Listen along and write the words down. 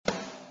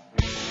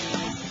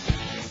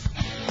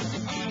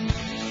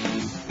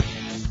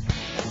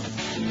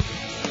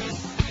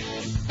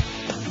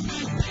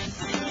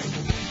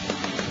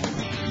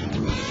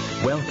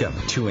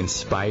Welcome to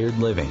Inspired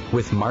Living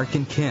with Mark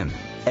and Kim.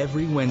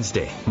 Every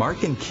Wednesday,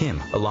 Mark and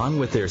Kim, along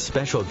with their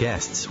special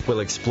guests, will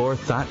explore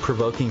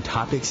thought-provoking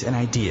topics and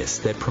ideas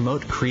that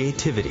promote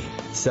creativity,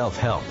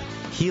 self-help,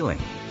 healing,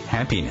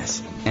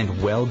 happiness,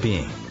 and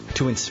well-being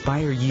to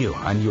inspire you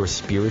on your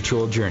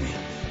spiritual journey.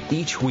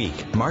 Each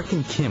week, Mark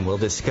and Kim will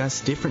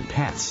discuss different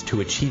paths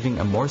to achieving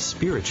a more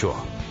spiritual,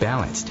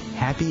 balanced,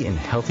 happy, and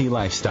healthy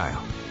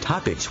lifestyle.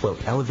 Topics will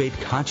elevate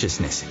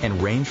consciousness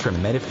and range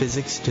from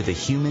metaphysics to the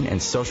human and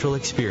social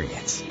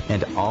experience,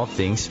 and all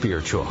things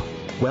spiritual.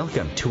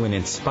 Welcome to an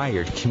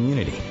inspired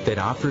community that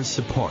offers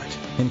support,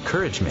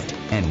 encouragement,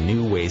 and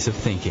new ways of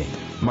thinking.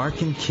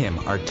 Mark and Kim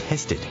are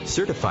tested,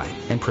 certified,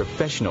 and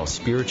professional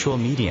spiritual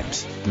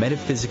mediums,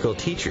 metaphysical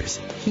teachers,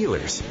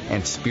 healers,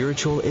 and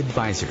spiritual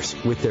advisors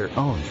with their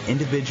own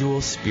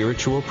individual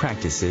spiritual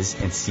practices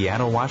in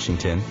Seattle,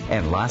 Washington,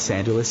 and Los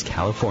Angeles,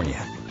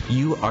 California.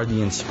 You are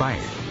the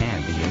inspired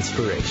and the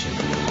inspiration.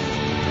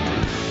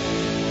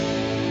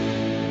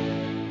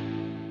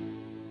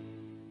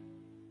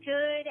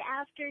 Good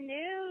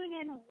afternoon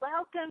and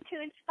welcome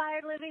to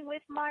Inspired Living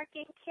with Mark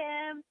and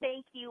Kim.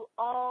 Thank you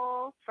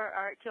all to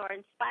our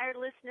inspired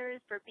listeners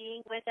for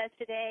being with us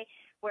today.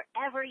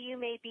 Wherever you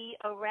may be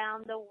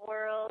around the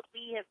world,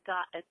 we have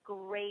got a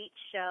great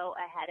show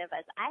ahead of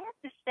us. I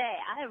have to say,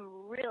 I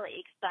am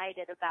really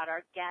excited about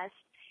our guest.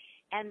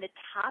 And the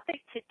topic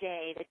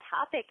today, the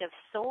topic of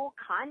soul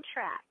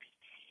contracts,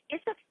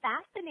 is a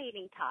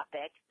fascinating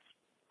topic.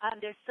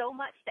 There's so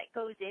much that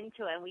goes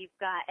into it. And we've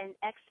got an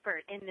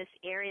expert in this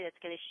area that's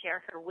going to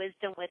share her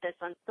wisdom with us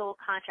on soul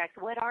contracts.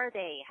 What are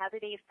they? How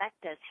do they affect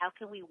us? How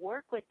can we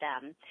work with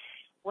them?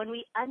 When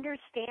we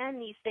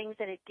understand these things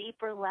at a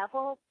deeper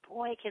level,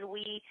 boy, can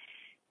we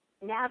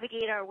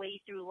navigate our way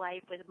through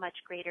life with much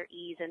greater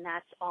ease. And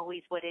that's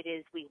always what it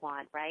is we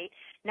want, right?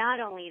 Not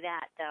only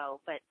that,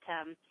 though, but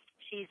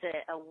she's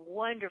a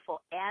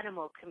wonderful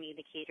animal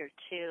communicator,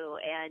 too,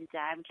 and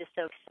I'm just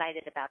so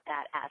excited about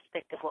that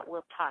aspect of what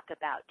we'll talk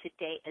about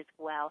today as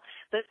well.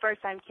 But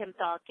first, I'm Kim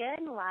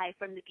Falcon, live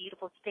from the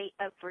beautiful state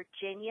of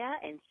Virginia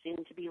and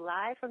soon to be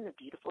live from the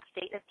beautiful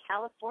state of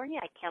California.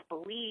 I can't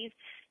believe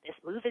this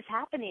move is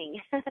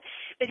happening.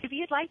 But if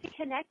you'd like to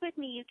connect with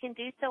me, you can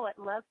do so at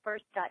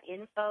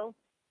lovefirst.info.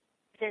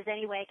 If there's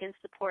any way I can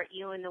support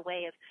you in the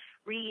way of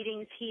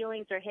readings,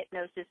 healings, or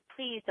hypnosis,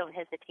 please don't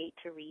hesitate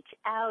to reach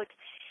out.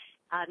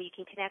 You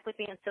can connect with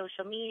me on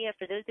social media.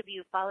 For those of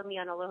you who follow me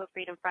on Aloha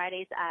Freedom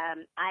Fridays,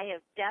 I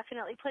have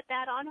definitely put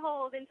that on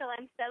hold until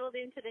I'm settled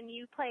into the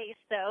new place.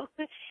 So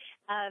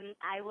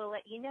I will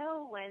let you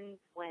know when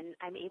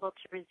I'm able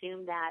to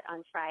resume that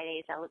on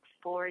Fridays. I look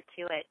forward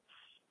to it.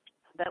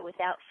 But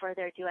without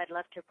further ado, I'd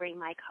love to bring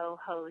my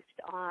co-host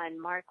on,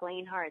 Mark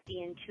Lanehart,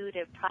 the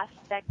intuitive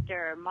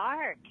prospector.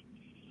 Mark,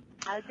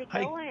 how's it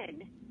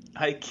going?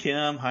 Hi,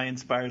 Kim. Hi,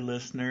 inspired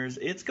listeners.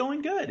 It's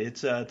going good.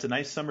 It's a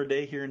nice summer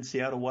day here in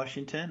Seattle,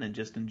 Washington, and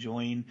just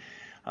enjoying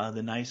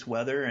the nice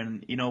weather.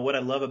 And, you know, what I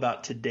love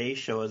about today's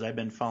show is I've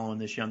been following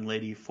this young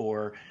lady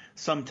for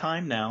some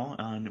time now,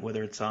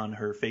 whether it's on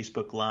her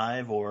Facebook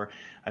Live or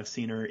I've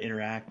seen her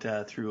interact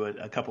through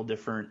a couple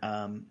different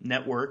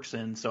networks.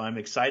 And so I'm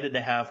excited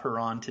to have her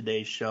on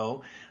today's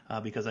show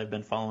because I've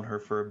been following her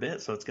for a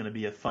bit. So it's going to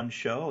be a fun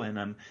show, and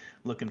I'm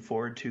looking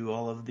forward to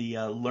all of the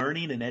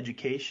learning and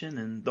education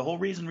and the whole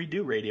reason we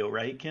do radio,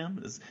 right, Kim?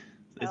 It's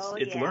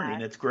learning,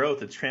 it's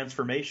growth, it's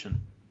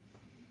transformation.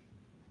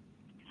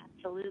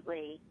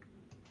 Absolutely.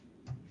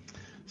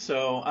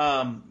 So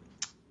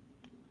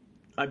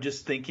I'm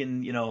just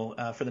thinking,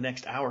 for the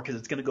next hour, because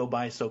it's going to go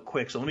by so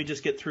quick. So let me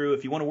just get through.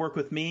 If you want to work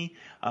with me,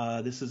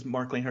 this is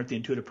Mark Lanehart, the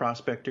Intuitive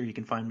Prospector. You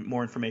can find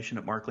more information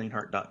at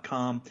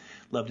marklanehart.com.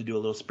 Love to do a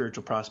little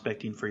spiritual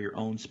prospecting for your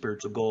own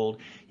spiritual gold.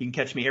 You can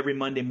catch me every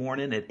Monday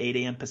morning at 8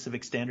 a.m.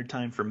 Pacific Standard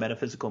Time for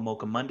Metaphysical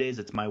Mocha Mondays.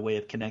 It's my way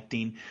of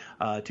connecting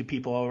to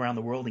people all around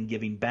the world and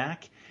giving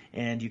back.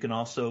 And you can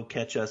also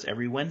catch us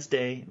every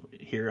Wednesday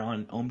here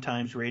on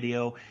OMTimes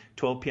Radio,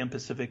 12 p.m.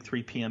 Pacific,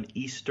 3 p.m.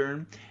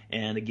 Eastern.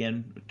 And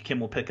again, Kim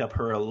will pick up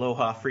her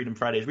Aloha Freedom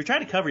Fridays. We try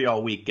to cover you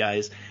all week,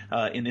 guys,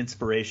 in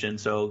inspiration.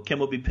 So Kim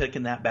will be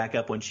picking that back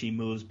up when she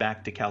moves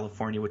back to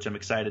California, which I'm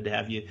excited to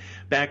have you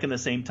back in the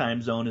same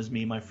time zone as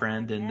me, my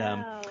friend. And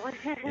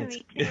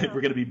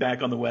we're going to be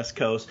back on the West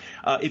Coast.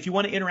 If you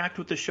want to interact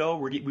with the show,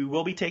 we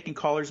will be taking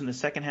callers in the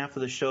second half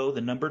of the show.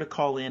 The number to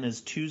call in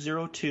is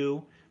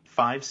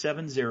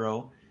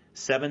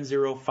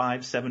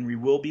 202-570-7057. We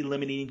will be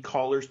limiting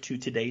callers to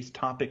today's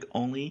topic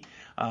only.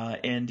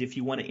 And if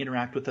you want to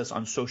interact with us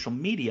on social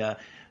media,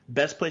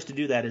 best place to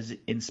do that is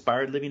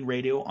Inspired Living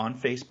Radio on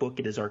Facebook.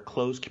 It is our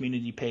closed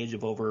community page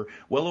of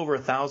well over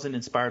 1,000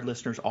 inspired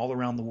listeners all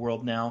around the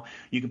world now.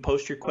 You can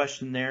post your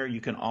question there.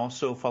 You can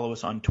also follow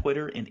us on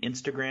Twitter and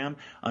Instagram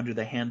under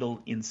the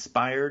handle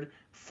Inspired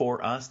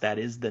for Us. That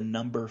is the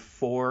number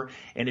 4.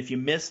 And if you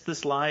missed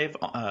this live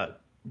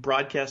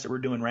broadcast that we're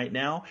doing right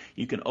now,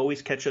 you can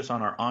always catch us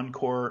on our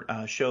encore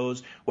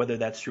shows, whether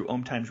that's through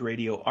OMTimes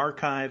Radio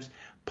archives,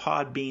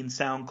 Podbean,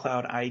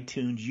 SoundCloud,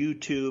 iTunes,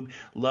 YouTube,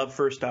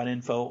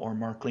 lovefirst.info, or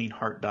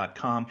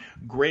markleneheart.com.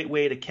 Great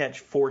way to catch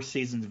 4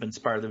 seasons of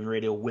Inspired Living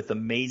Radio with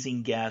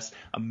amazing guests,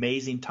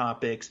 amazing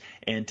topics,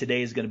 and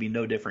today is going to be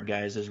no different,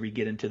 guys, as we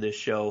get into this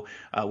show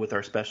with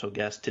our special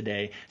guest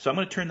today. So I'm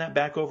going to turn that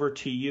back over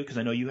to you because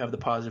I know you have the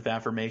positive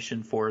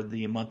affirmation for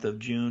the month of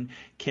June,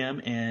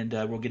 Kim, and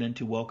we'll get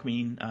into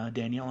welcoming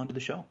Danielle onto the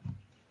show.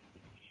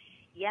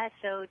 Yes,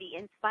 so the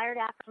inspired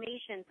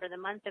affirmation for the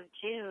month of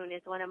June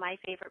is one of my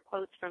favorite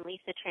quotes from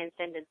Lisa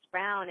Transcendence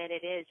Brown, and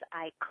it is,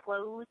 "I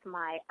close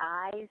my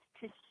eyes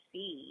to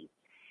see."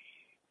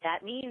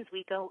 That means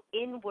we go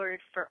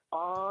inward for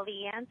all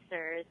the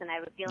answers, and I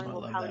have a feeling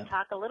we'll probably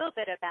talk a little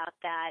bit about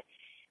that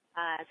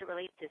as it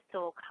relates to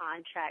soul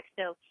contracts.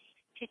 So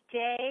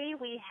today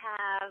we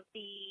have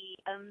the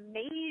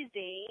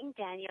amazing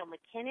Danielle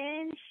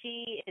Mackinnon.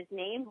 She is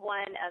named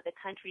one of the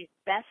country's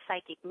best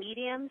psychic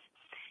mediums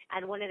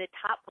and one of the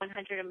top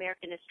 100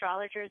 American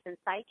astrologers and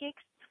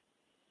psychics.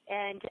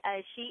 And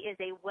she is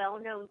a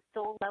well-known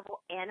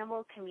soul-level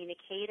animal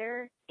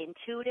communicator,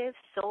 intuitive,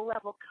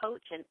 soul-level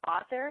coach, and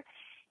author.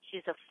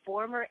 She's a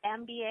former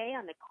MBA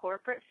on the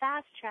corporate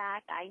fast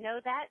track. I know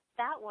that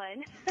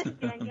one.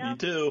 Danielle Me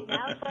too.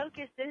 now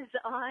focuses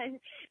on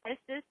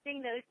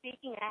assisting those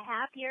seeking a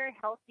happier,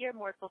 healthier,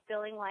 more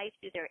fulfilling life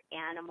through their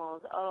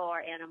animals. Oh,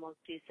 our animals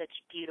do such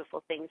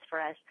beautiful things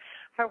for us.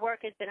 Her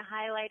work has been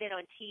highlighted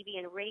on TV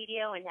and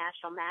radio and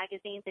national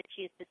magazines, and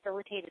she has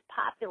facilitated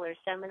popular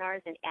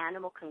seminars in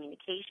animal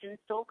communication,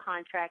 soul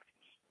contracts,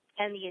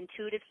 and the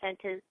intuitive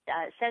senses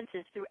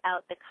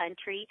throughout the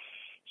country.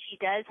 She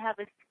does have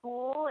a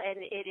school, and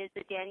it is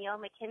the Danielle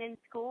Mackinnon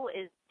School,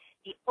 is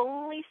the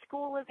only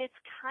school of its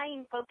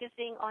kind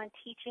focusing on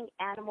teaching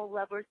animal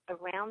lovers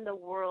around the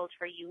world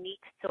her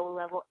unique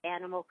soul-level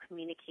animal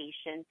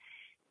communication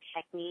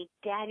technique.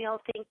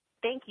 Danielle,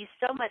 thank you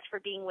so much for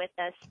being with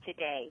us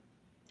today.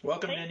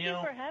 Welcome,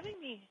 Danielle. Thank you for having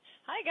me.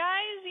 Hi,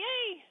 guys.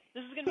 Yay.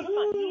 This is going to be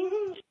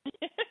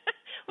fun.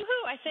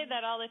 Woohoo. I say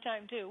that all the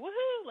time, too.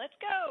 Woohoo. Let's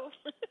go.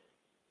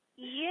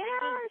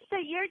 Yeah, so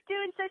you're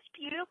doing such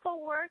beautiful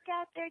work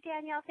out there,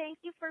 Danielle. Thank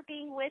you for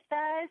being with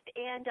us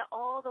and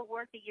all the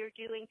work that you're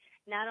doing,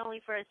 not only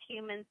for us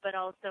humans, but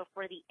also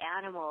for the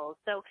animals.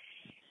 So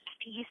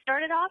you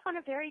started off on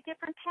a very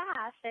different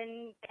path,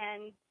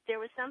 and there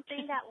was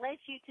something that led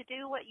you to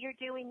do what you're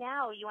doing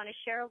now. You want to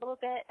share a little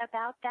bit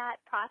about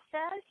that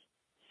process?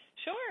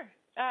 Sure.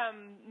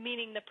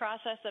 Meaning the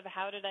process of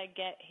how did I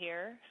get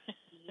here?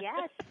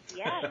 Yes.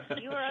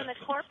 You were on the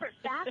corporate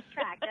fast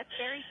track. That's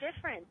very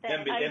different.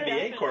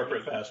 MBA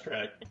corporate fast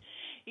track.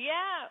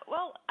 Yeah.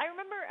 Well, I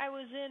remember I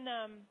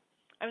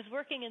was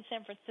working in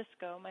San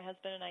Francisco. My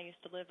husband and I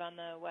used to live on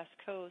the West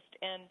Coast,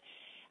 and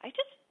I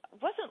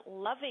just wasn't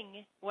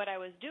loving what I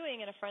was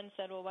doing. And a friend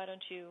said, "Well, why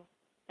don't you?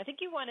 I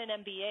think you want an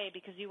MBA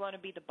because you want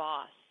to be the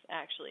boss."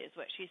 Actually, is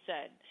what she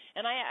said.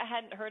 And I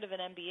hadn't heard of an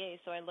MBA,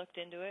 so I looked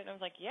into it, and I was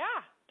like,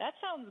 yeah, that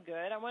sounds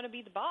good. I want to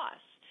be the boss.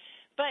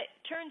 But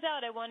turns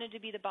out I wanted to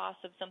be the boss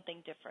of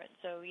something different.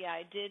 So, yeah,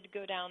 I did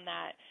go down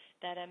that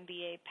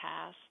MBA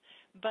path.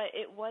 But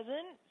it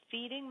wasn't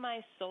feeding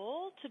my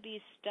soul to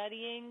be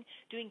studying,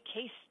 doing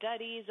case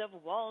studies of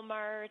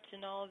Walmart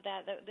and all of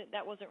that.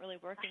 That wasn't really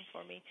working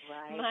for me.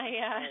 Right.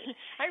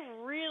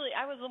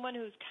 I was the one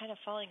who was kind of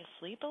falling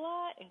asleep a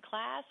lot in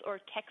class or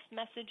text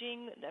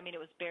messaging. I mean, it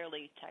was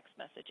barely text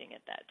messaging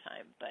at that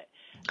time. But,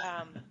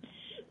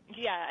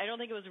 yeah, I don't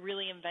think it was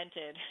really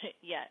invented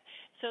yet.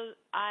 So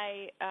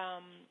I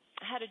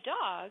had a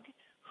dog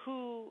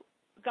who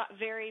got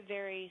very,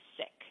 very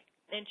sick.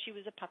 And she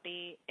was a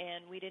puppy,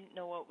 and we didn't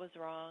know what was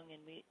wrong, and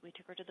we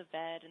took her to the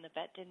vet, and the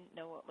vet didn't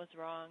know what was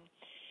wrong.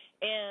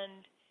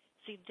 And,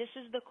 see, this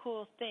is the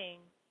cool thing,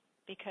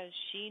 because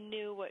she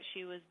knew what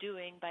she was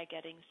doing by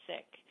getting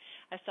sick.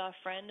 I saw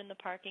a friend in the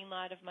parking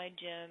lot of my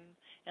gym,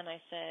 and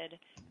I said,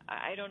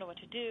 I don't know what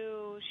to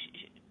do.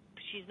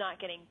 She's not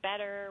getting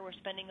better. We're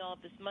spending all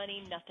of this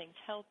money. Nothing's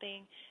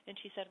helping. And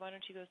she said, why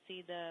don't you go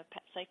see the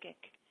pet psychic?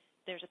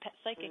 There's a pet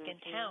psychic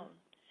in town.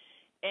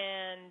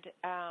 And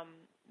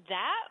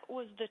that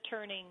was the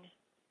turning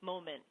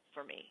moment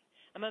for me.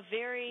 I'm a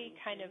very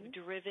kind of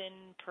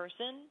driven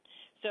person.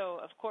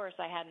 So, of course,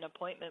 I had an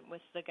appointment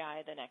with the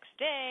guy the next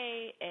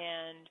day,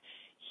 and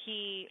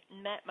he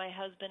met my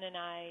husband and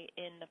I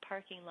in the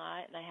parking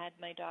lot, and I had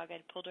my dog.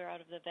 I'd pulled her out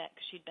of the vet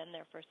because she'd been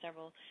there for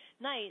several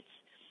nights.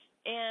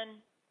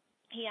 And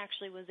he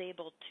actually was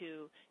able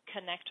to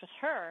connect with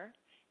her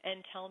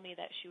and tell me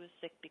that she was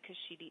sick because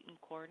she'd eaten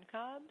corn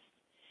cobs,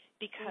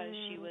 because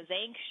she was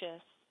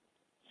anxious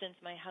since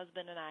my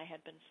husband and I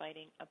had been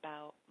fighting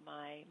about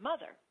my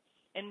mother.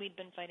 And we'd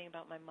been fighting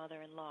about my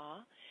mother-in-law,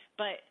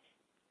 but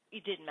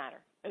it didn't matter.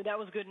 That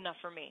was good enough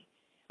for me.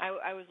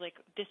 I was like,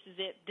 this is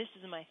it. This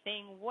is my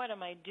thing. What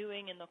am I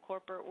doing in the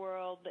corporate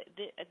world?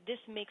 This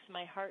makes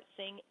my heart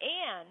sing.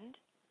 And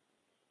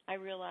I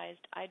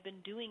realized I'd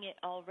been doing it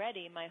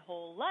already my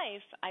whole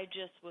life. I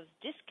just was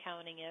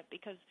discounting it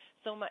because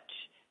so much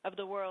of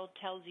the world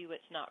tells you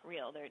it's not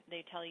real.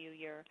 They tell you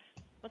you're,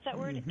 what's that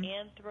word?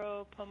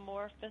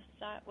 Anthropomorphous.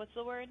 What's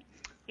the word?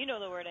 You know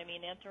the word I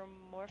mean,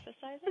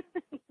 anthropomorphizing?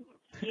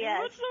 Yes.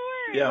 What's the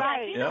word? Yeah.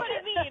 Right. You know what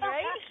I mean,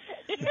 right?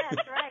 Yes,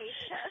 right.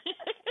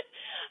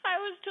 I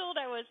was told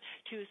I was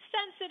too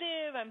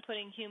sensitive. I'm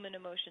putting human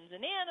emotions in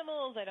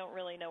animals. I don't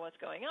really know what's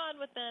going on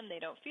with them. They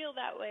don't feel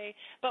that way.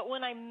 But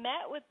when I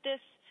met with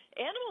this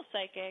animal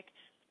psychic,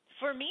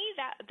 for me,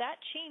 that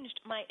changed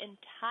my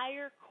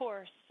entire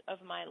course of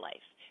my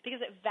life,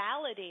 because it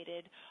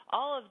validated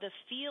all of the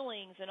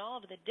feelings and all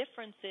of the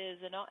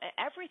differences and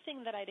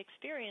everything that I'd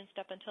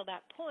experienced up until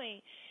that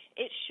point.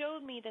 It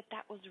showed me that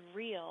that was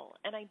real,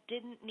 and I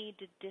didn't need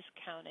to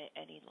discount it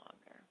any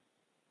longer.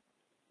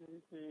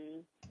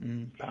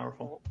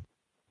 Powerful.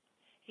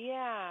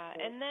 Yeah,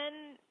 and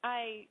then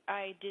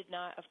I did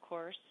not, of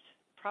course,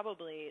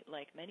 probably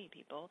like many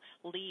people,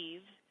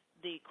 leave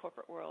the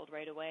corporate world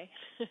right away.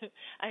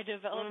 I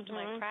developed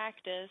my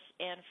practice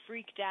and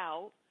freaked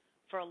out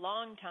for a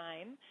long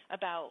time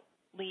about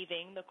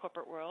leaving the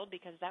corporate world,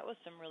 because that was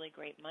some really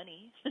great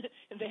money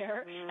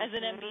there. As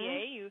an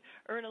MBA, you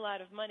earn a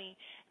lot of money.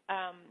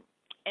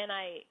 And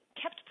I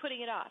kept putting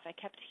it off. I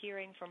kept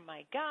hearing from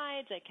my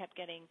guides. I kept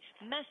getting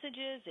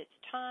messages, it's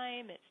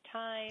time.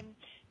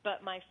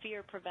 But my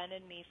fear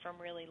prevented me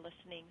from really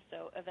listening.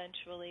 So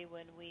eventually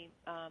when we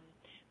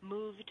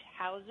moved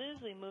houses,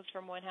 we moved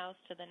from one house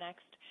to the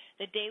next.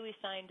 The day we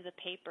signed the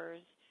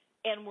papers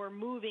and were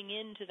moving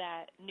into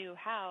that new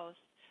house,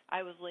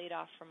 I was laid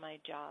off from my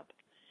job.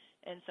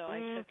 And so I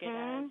took it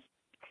as,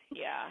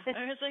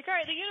 I was like, all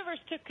right, the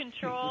universe took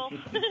control.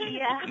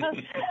 Yeah.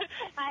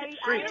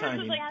 Great I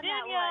timing. Like,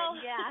 Danielle.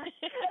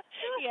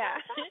 Yeah.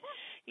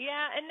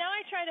 Yeah, and now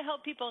I try to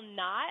help people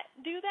not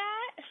do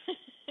that,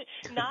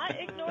 not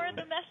ignore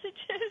the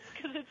messages,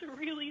 because it's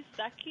really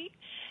sucky.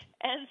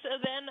 And so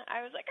then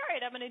I was like, all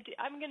right,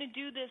 I'm gonna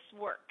do this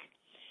work.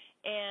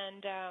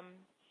 And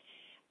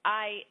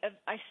I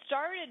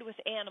started with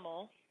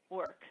animal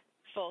work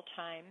full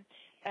time,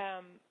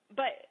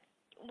 but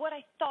what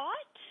I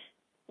thought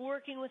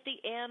working with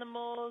the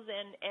animals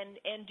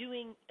and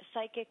doing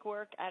psychic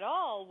work at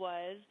all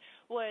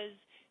was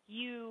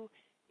you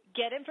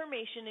get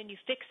information and you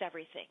fix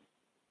everything,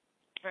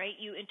 right?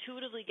 You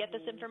intuitively get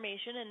this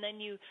information and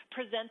then you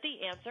present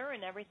the answer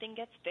and everything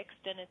gets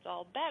fixed and it's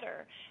all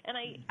better. And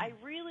I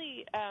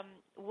really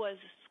was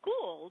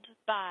schooled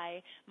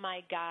by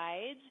my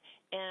guides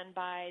and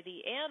by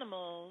the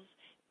animals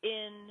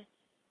in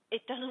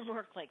it doesn't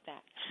work like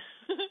that.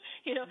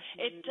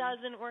 It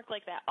doesn't work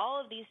like that. All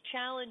of these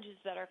challenges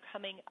that are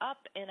coming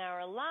up in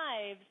our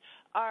lives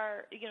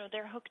are,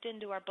 they're hooked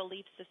into our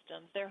belief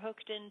systems. They're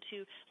hooked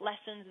into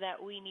lessons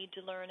that we need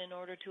to learn in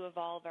order to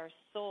evolve our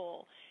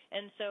soul.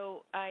 And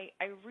so I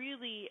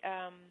really,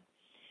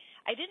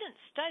 I didn't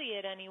study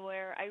it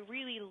anywhere. I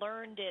really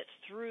learned it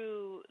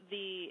through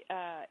the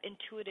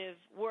intuitive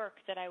work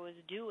that I was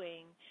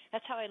doing.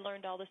 That's how I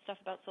learned all this stuff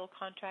about soul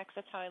contracts.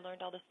 That's how I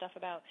learned all this stuff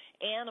about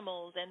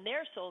animals and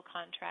their soul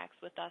contracts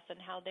with us and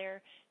how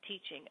they're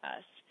teaching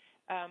us.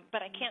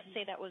 But I can't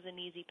say that was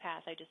an easy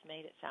path. I just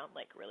made it sound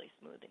like really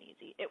smooth and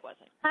easy. It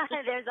wasn't.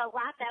 There's a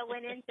lot that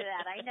went into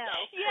that, I know.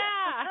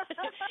 Yeah,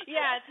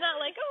 it's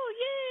not like, oh,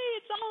 yay,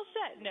 it's all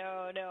set.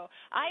 No.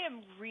 I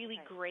am really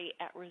great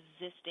at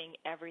resisting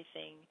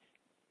everything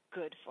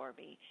good for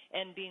me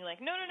and being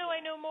like, no, I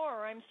know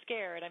more, or I'm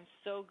scared. I'm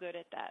so good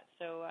at that.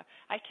 So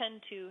I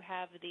tend to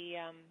have the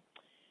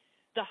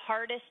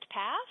hardest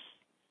path.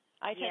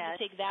 I tend to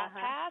take that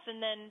path,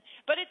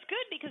 but it's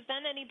good because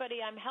then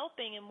anybody I'm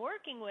helping and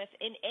working with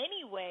in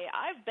any way,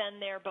 I've been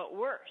there but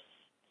worse.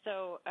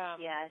 So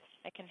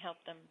I can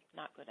help them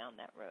not go down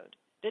that road.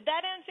 Did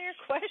that answer your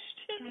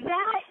question?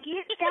 That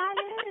is,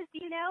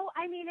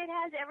 it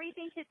has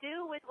everything to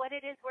do with what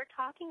it is we're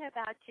talking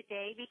about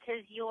today,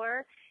 because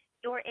your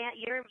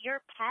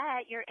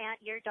pet,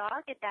 your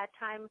dog at that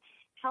time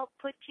helped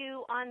put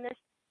you on this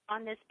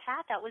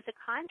path. That was a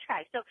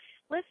contract. So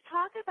let's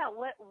talk about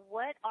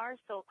what are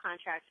soul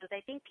contracts, because I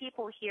think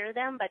people hear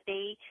them, but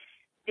they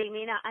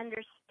may not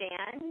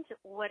understand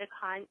what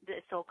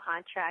the soul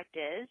contract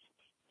is.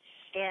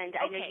 And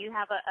I know you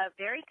have a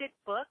very good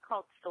book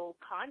called Soul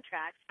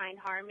Contracts, Find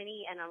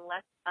Harmony and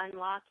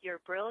Unlock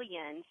Your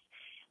Brilliance.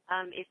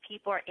 If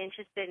people are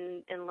interested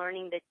in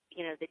learning the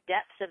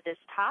depths of this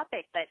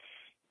topic, but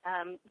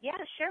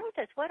share with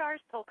us, what are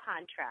soul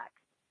contracts?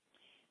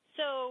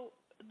 So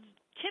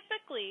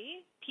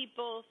typically,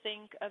 people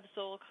think of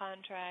soul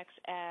contracts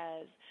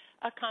as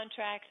a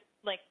contract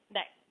like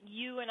that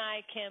you and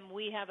I, Kim,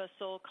 we have a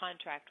soul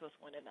contract with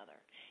one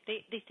another.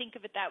 They think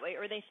of it that way,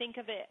 or they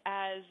think of it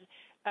as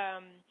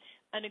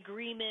an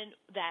agreement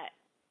that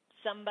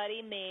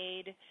somebody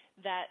made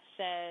that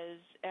says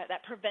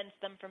that prevents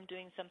them from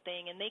doing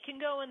something, and they can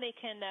go and they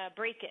can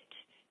break it.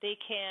 They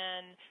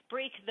can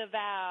break the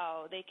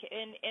vow. They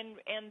can,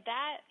 and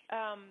that.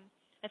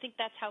 I think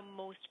that's how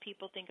most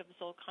people think of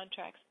soul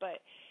contracts.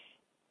 But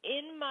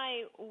in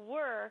my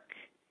work,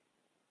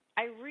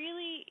 I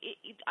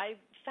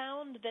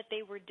found that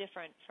they were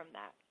different from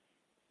that.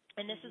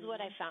 And this is what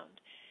I found.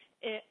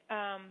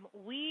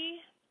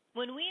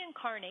 When we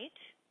incarnate,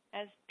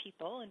 as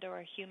people into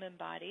our human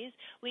bodies.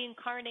 We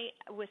incarnate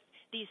with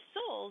these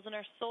souls, and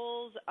our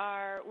souls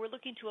we're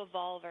looking to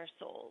evolve our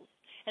souls.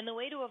 And the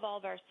way to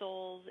evolve our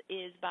souls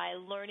is by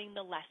learning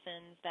the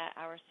lessons that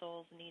our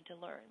souls need to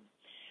learn.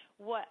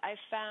 What I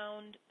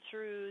found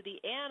through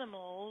the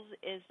animals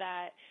is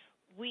that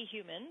we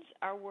humans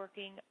are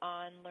working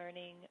on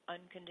learning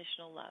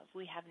unconditional love.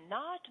 We have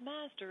not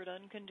mastered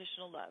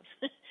unconditional love.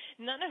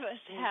 None of us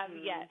have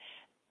yet.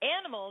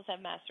 Animals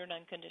have mastered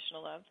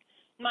unconditional love.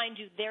 Mind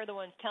you, they're the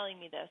ones telling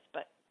me this,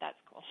 but that's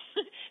cool.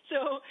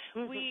 So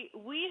we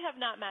have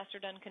not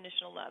mastered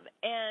unconditional love.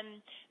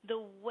 And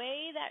the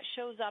way that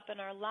shows up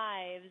in our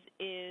lives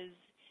is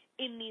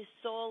in these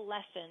soul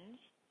lessons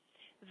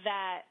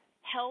that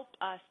help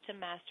us to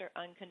master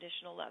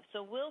unconditional love.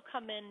 So we'll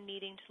come in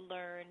needing to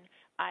learn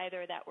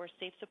either that we're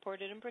safe,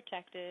 supported, and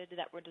protected,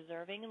 that we're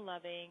deserving and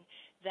loving,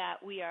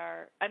 that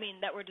we're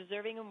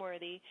deserving and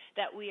worthy,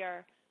 that we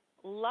are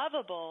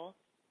lovable,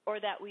 or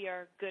that we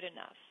are good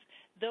enough.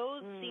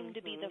 Those seem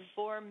to be the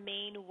four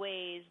main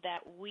ways that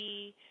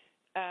we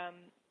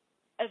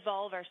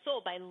evolve our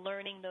soul, by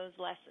learning those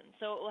lessons.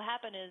 So what will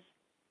happen is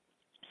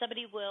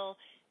somebody will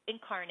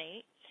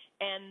incarnate,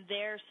 and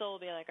their soul will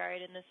be like, all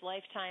right, in this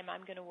lifetime,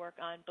 I'm going to work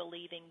on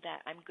believing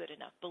that I'm good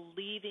enough,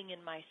 believing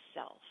in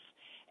myself.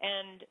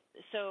 And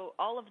so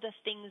all of the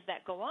things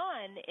that go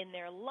on in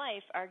their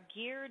life are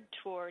geared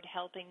toward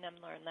helping them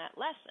learn that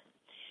lesson.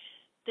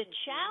 The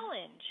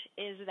challenge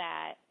is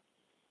that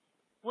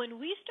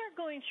when we start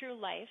going through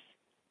life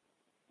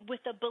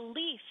with a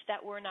belief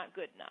that we're not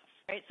good enough,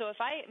 right? So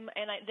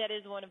that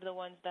is one of the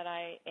ones that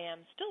I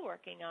am still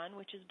working on,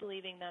 which is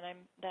believing that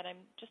I'm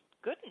just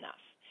good enough.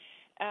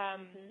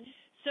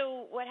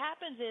 So what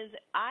happens is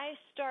I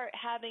start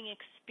having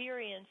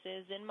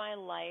experiences in my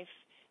life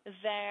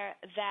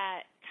that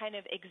kind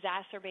of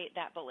exacerbate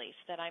that belief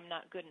that I'm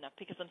not good enough,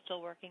 because I'm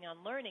still working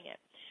on learning it.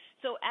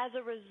 So as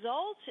a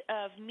result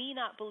of me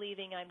not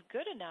believing I'm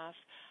good enough,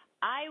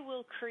 I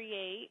will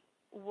create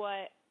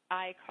what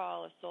I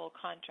call a soul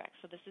contract.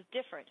 So this is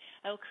different.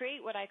 I will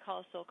create what I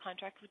call a soul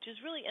contract, which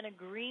is really an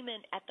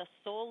agreement at the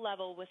soul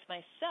level with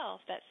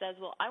myself that says,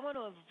 well, I want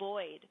to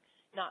avoid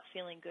not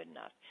feeling good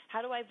enough.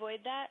 How do I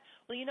avoid that?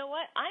 Well, you know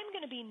what? I'm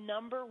going to be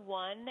number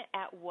one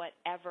at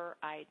whatever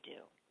I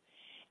do.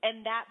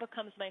 And that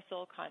becomes my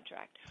soul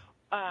contract,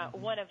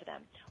 one of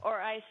them. Or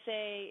I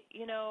say,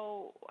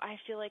 I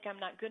feel like I'm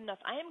not good enough.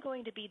 I am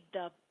going to be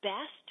the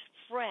best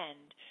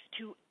friend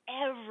to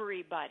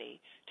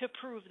everybody to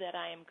prove that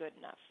I am good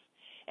enough.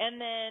 And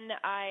then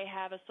I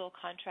have a soul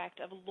contract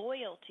of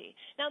loyalty.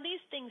 Now,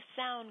 these things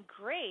sound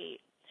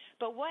great,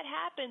 but what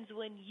happens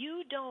when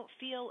you don't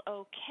feel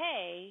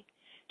okay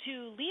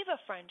to leave a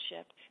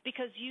friendship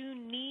because you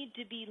need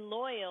to be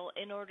loyal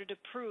in order to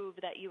prove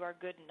that you are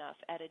good enough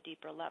at a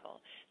deeper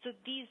level? So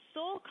these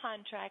soul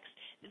contracts,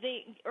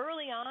 they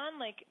early on,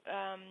 like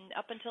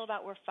up until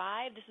about we're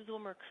 5, this is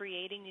when we're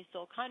creating these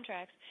soul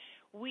contracts,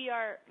 we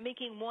are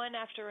making one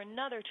after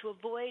another to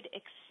avoid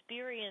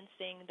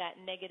experiencing that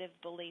negative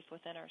belief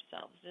within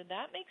ourselves. Did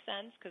that make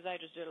sense? Because I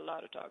just did a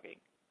lot of talking.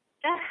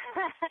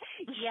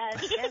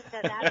 Yes,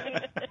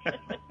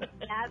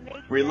 that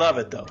makes We sense. love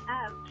it, though.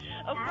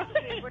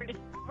 Actually, we're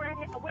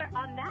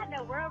on that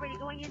note, we're already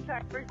going into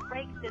our first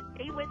break, so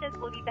stay with us.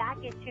 We'll be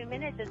back in 2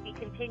 minutes as we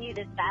continue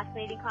this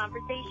fascinating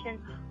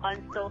conversation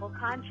on soul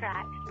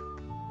contracts.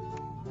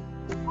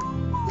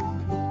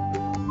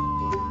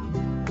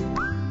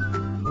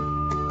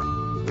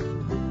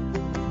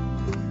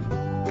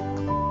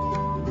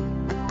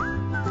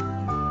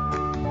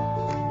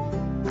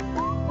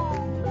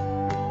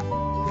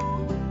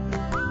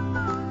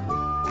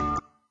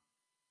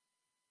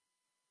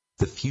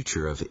 The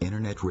future of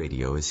Internet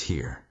radio is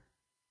here.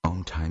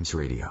 OMTimes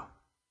Radio,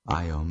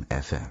 IOM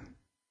FM.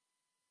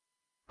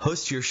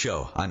 Host your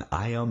show on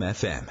IOM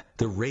FM,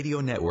 the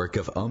radio network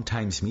of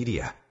OMTimes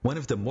Media, one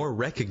of the more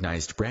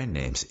recognized brand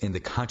names in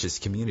the conscious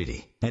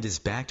community, and is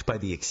backed by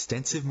the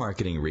extensive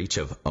marketing reach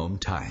of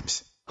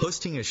OMTimes.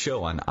 Hosting a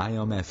show on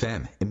IOM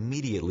FM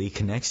immediately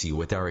connects you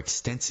with our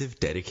extensive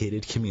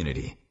dedicated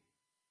community.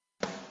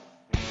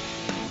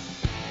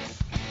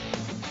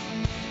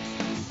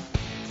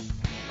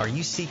 Are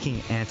you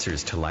seeking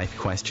answers to life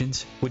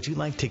questions? Would you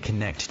like to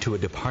connect to a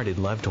departed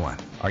loved one?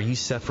 Are you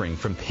suffering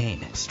from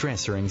pain,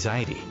 stress, or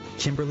anxiety?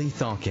 Kimberly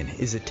Thalkin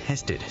is a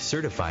tested,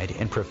 certified,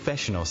 and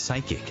professional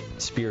psychic,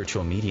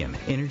 spiritual medium,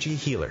 energy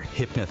healer,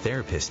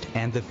 hypnotherapist,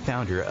 and the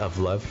founder of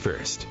Love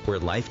First, where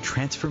life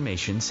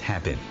transformations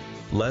happen.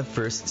 Love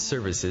First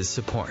services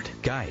support,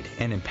 guide,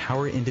 and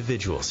empower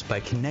individuals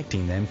by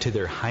connecting them to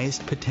their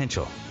highest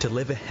potential to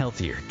live a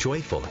healthier,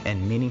 joyful,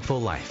 and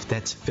meaningful life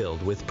that's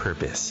filled with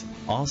purpose.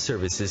 All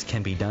services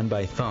can be done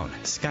by phone,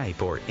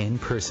 Skype, or in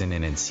person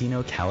in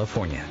Encino,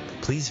 California.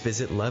 Please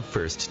visit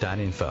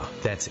lovefirst.info.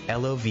 That's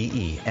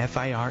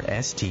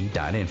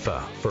LOVEFIRST.info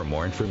for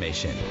more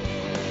information.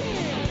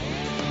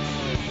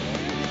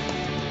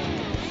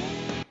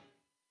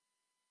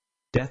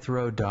 Death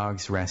Row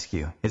Dogs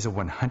Rescue is a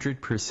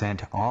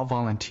 100%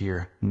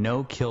 all-volunteer,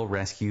 no-kill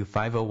rescue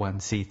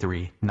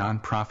 501c3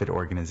 nonprofit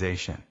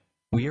organization.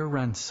 We are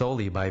run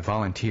solely by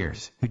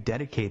volunteers who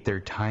dedicate their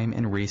time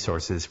and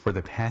resources for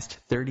the past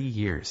 30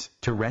 years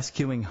to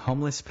rescuing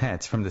homeless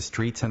pets from the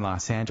streets in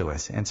Los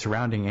Angeles and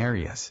surrounding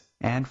areas,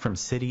 and from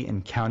city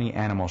and county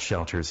animal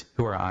shelters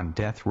who are on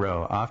death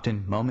row,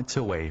 often moments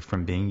away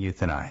from being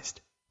euthanized.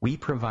 We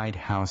provide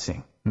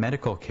housing,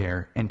 medical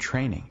care, and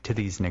training to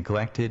these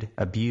neglected,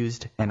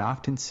 abused, and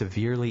often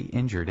severely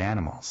injured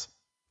animals.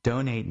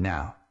 Donate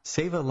now,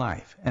 save a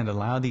life, and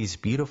allow these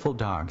beautiful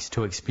dogs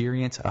to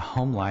experience a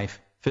home life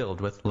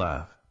filled with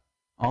love.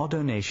 All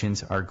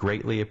donations are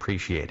greatly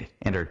appreciated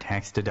and are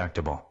tax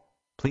deductible.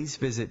 Please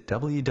visit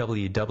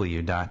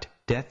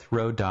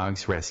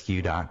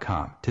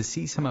www.deathrowdogsrescue.com to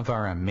see some of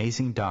our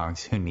amazing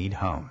dogs who need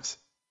homes.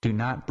 Do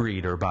not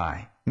breed or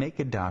buy. Make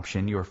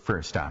adoption your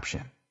first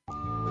option.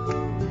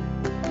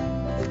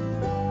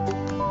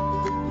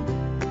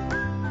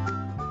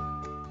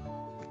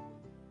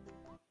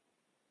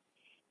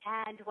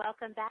 And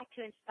welcome back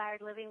to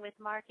Inspired Living with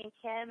Mark and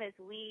Kim as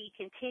we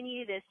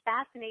continue this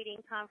fascinating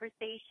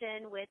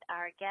conversation with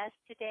our guest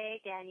today,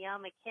 Danielle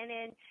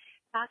Mackinnon,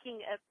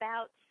 talking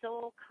about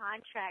soul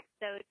contracts.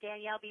 So,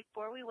 Danielle,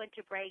 before we went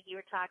to break, you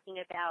were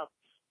talking about,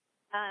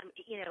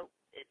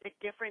 the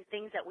different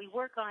things that we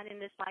work on in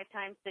this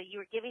lifetime. So you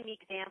were giving the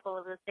example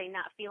of, let's say,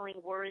 not feeling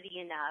worthy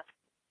enough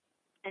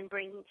and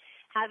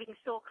having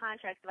soul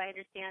contracts, if I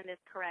understand this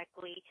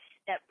correctly,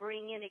 that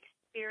bring in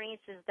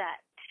experiences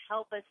that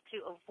help us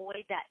to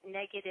avoid that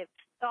negative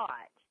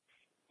thought.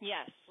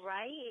 Yes.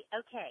 Right?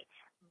 Okay.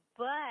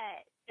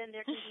 But then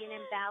there can be an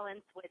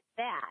imbalance with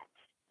that.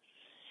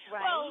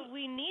 Right? Well,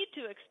 we need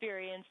to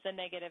experience the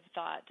negative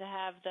thought to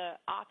have the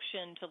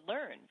option to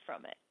learn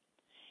from it.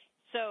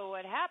 So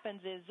what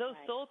happens is those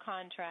soul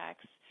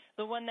contracts,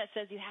 the one that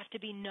says you have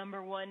to be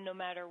number one no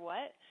matter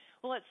what,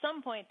 well, at some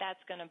point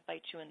that's going to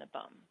bite you in the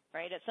bum,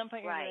 right? At some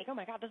point you're going to be like, oh,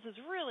 my God, this is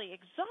really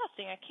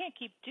exhausting. I can't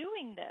keep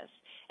doing this.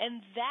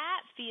 And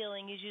that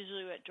feeling is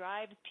usually what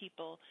drives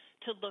people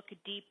to look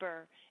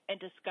deeper and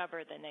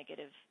discover the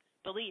negative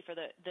belief or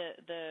that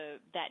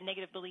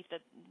negative belief,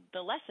 that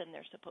the lesson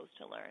they're supposed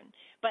to learn.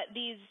 But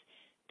these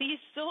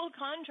soul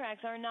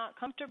contracts are not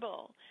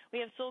comfortable.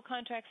 We have soul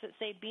contracts that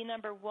say be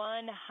number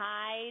one,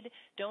 hide,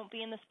 don't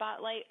be in the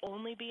spotlight,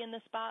 only be in the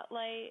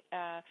spotlight,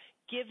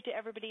 give to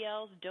everybody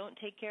else, don't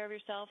take care of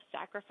yourself,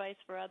 sacrifice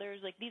for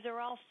others. Like, these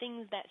are all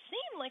things that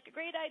seem like a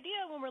great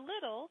idea when we're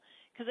little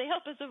because they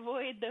help us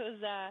avoid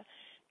those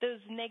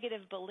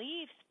negative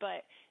beliefs,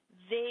 but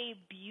they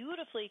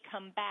beautifully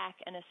come back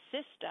and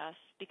assist us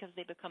because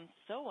they become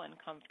so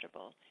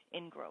uncomfortable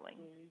in growing.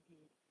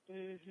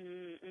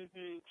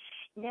 Mm-hmm.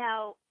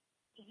 Now,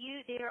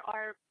 there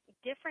are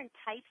different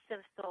types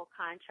of soul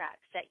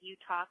contracts that you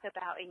talk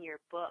about in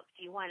your book.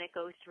 Do you want to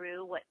go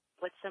through what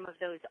some of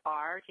those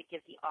are to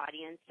give the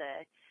audience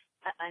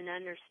an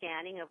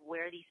understanding of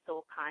where these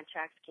soul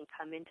contracts can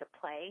come into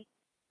play?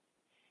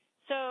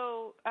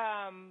 So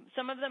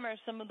some of them are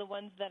some of the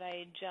ones that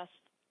I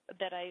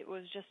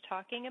was just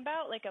talking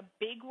about. Like a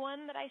big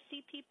one that I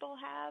see people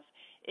have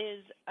is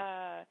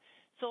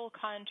soul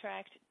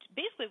contract,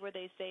 basically where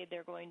they say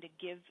they're going to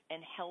give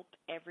and help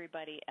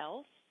everybody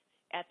else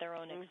at their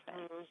own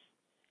expense.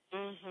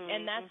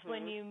 And that's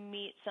when you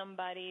meet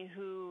somebody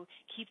who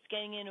keeps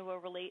getting into a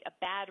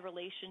bad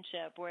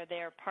relationship where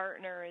their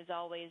partner is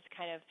always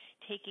kind of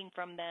taking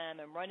from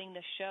them and running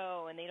the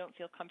show, and they don't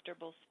feel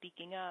comfortable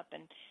speaking up.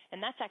 And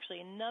that's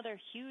actually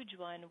another huge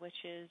one, which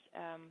is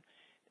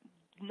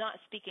not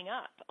speaking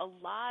up. A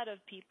lot of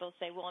people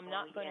say, well, I'm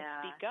not going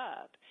to speak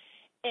up.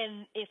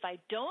 And if I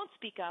don't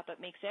speak up, it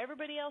makes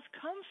everybody else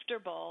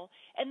comfortable,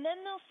 and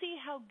then they'll see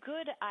how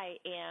good I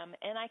am,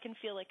 and I can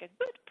feel like a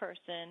good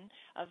person,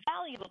 a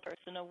valuable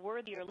person, a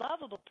worthy or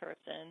lovable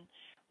person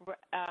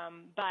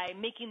by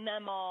making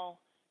them all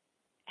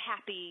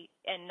happy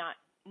and not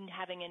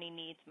having any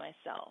needs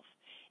myself.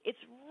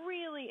 It's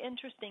really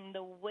interesting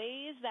the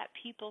ways that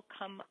people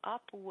come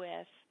up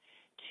with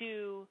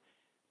to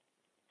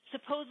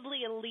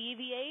supposedly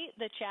alleviate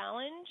the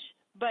challenge,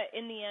 but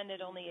in the end, it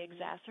only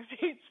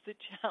exacerbates the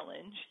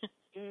challenge.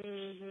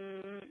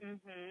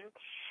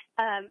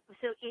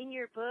 So in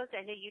your book,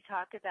 I know you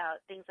talk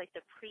about things like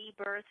the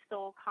pre-birth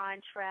soul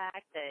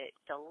contract, the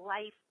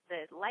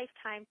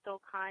lifetime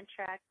soul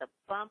contract, the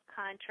bump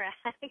contract.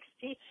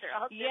 These are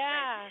all different.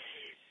 Yeah.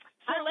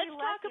 So let's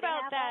talk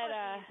about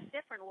that.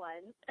 Different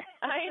ones.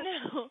 I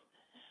know.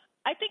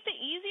 I think the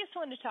easiest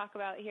one to talk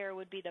about here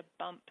would be the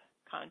bump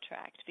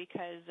contract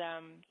because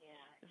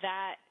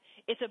that.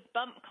 It's a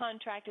bump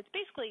contract. It's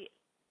basically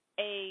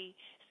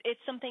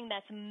it's something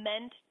that's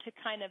meant to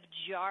kind of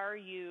jar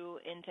you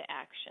into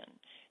action.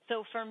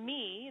 So for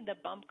me, the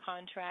bump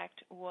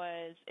contract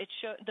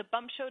the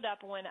bump showed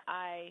up when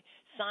I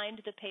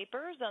signed the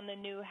papers on the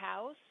new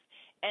house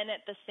and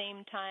at the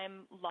same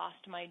time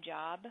lost my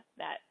job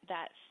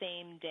that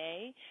same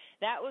day.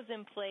 That was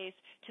in place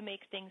to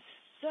make things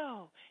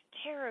so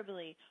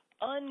terribly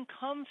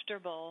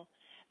uncomfortable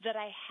that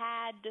I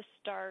had to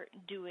start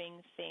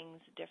doing things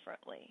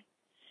differently.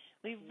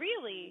 We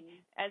really,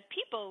 as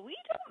people, we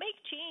don't make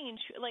change.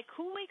 Like,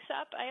 who wakes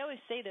up, I always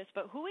say this,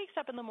 but who wakes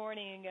up in the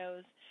morning and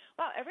goes,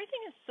 wow, everything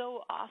is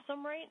so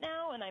awesome right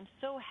now, and I'm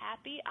so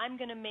happy. I'm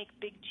going to make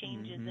big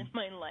changes in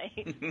my life.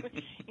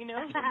 You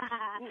know,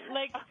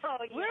 like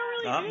we don't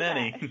really not do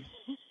many. that.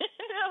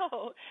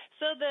 No.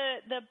 So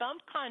the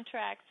bump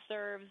contract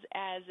serves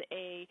as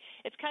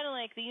it's kind of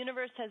like the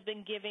universe has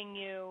been giving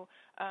you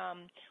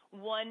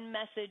one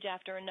message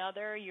after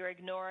another. You're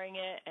ignoring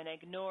it and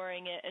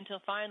ignoring it until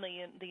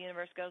finally the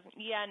universe goes,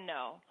 yeah,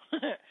 no,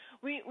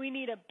 we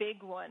need a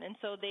big one, and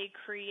so they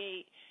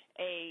create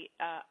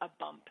a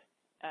bump.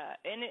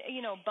 And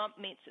bump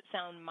makes it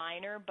sound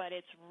minor, but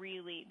it's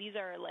really, these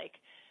are like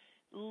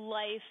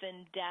life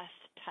and death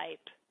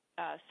type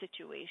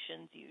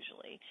situations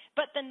usually.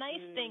 But the nice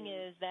thing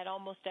is that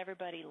almost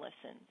everybody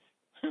listens.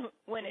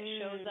 When it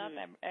shows up,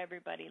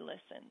 everybody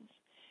listens.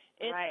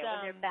 It's, right, when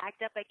they're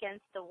backed up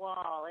against the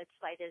wall, it's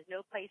like there's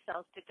no place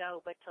else to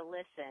go but to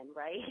listen,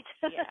 right?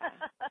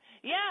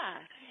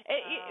 Yeah.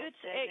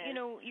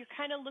 You're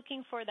kind of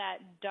looking for that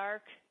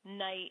dark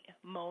night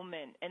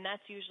moment, and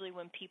that's usually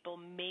when people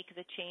make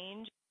the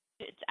change.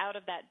 It's out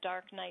of that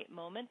dark night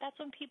moment. That's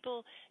when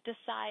people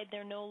decide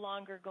they're no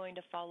longer going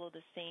to follow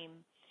the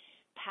same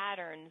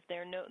patterns.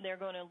 They're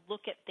going to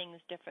look at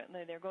things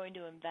differently. They're going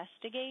to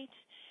investigate.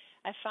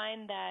 I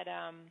find that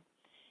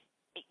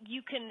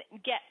you can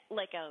get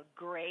like a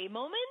gray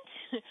moment,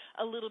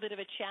 a little bit of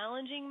a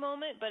challenging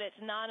moment, but it's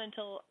not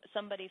until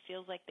somebody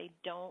feels like they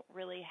don't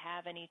really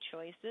have any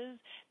choices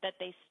that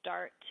they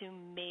start to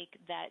make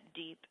that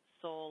deep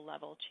soul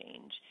level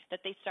change, that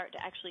they start to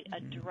actually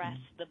address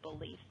the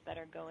beliefs that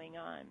are going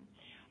on.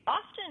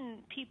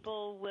 Often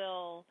people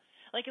will,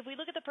 like if we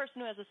look at the person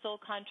who has a soul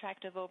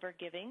contract of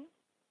overgiving,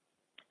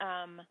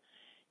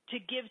 to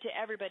give to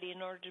everybody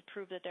in order to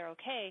prove that they're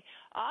okay,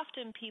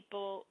 often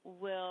people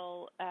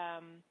will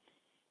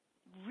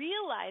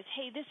realize,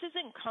 hey, this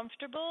isn't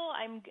comfortable.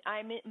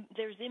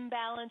 There's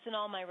imbalance in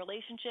all my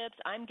relationships.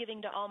 I'm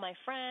giving to all my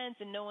friends,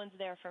 and no one's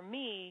there for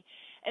me.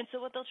 And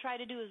so what they'll try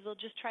to do is they'll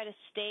just try to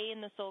stay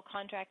in the soul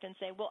contract and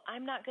say, well,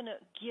 I'm not going to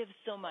give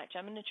so much.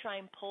 I'm going to try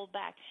and pull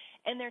back.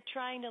 And they're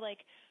trying to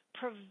like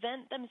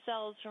prevent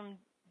themselves from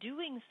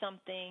doing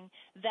something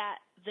that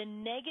the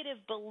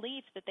negative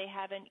belief that they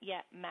haven't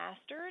yet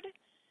mastered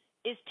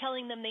is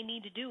telling them they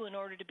need to do in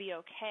order to be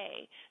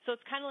okay. So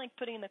it's kind of like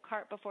putting the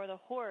cart before the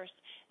horse.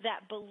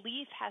 That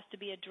belief has to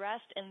be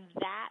addressed, and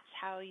that's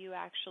how you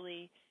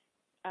actually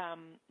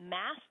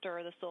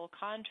master the soul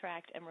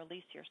contract and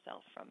release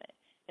yourself from it.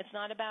 It's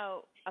not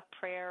about a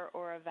prayer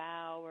or a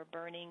vow or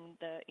burning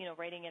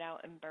writing it out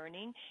and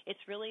burning. It's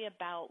really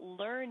about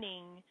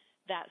learning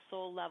that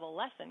soul level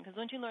lesson. Because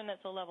once you learn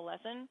that soul level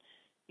lesson,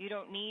 you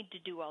don't need to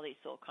do all these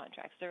soul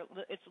contracts.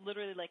 It's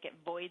literally like it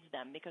voids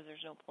them because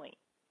there's no point.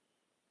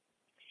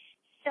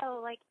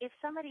 So, like, if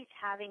somebody's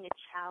having a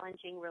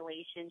challenging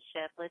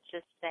relationship, let's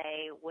just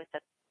say with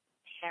a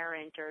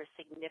parent or a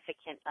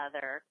significant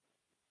other,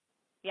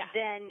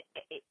 then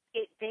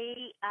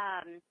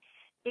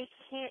they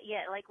can't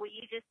yet, like what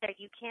you just said,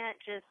 you can't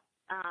just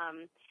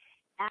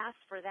ask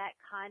for that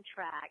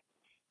contract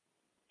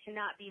to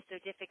not be so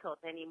difficult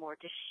anymore,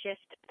 to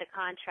shift the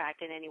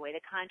contract in any way. The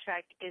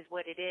contract is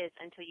what it is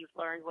until you've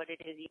learned what it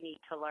is you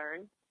need to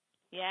learn.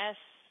 Yes.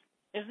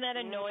 Isn't that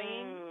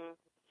annoying?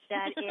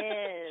 That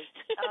is.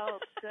 Oh,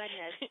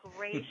 goodness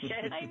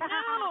gracious. I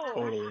know.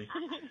 Totally.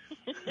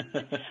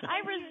 I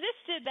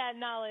resisted that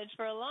knowledge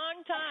for a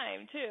long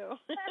time, too.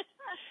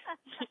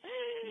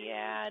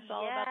 Yeah, it's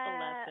all about the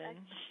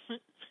lesson.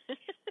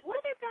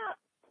 What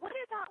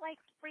about like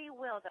free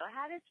will, though?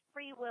 How does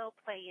free will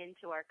play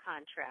into our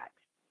contracts?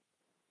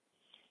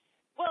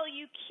 Well,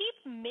 you keep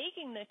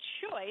making the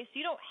choice.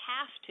 You don't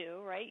have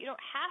to, right? You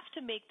don't have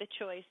to make the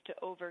choice to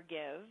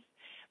overgive.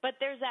 But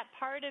there's that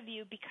part of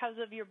you, because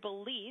of your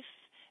belief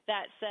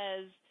that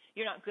says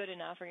you're not good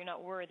enough or you're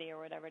not worthy or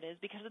whatever it is,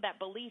 because of that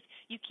belief,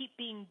 you keep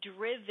being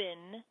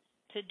driven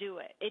to do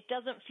it. It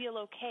doesn't feel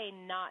okay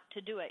not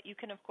to do it. You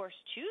can, of course,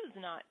 choose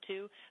not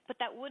to, but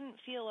that wouldn't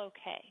feel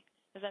okay.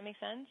 Does that make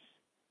sense?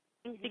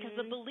 Mm-hmm. Because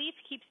the belief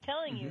keeps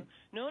telling you,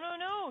 no,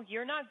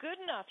 you're not good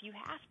enough. You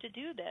have to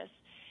do this.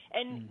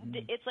 And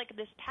it's like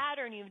this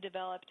pattern you've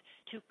developed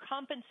to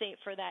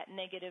compensate for that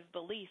negative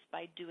belief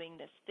by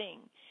doing this thing.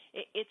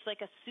 It's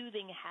like a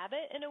soothing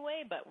habit in a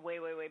way, but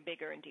way, way, way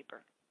bigger and deeper.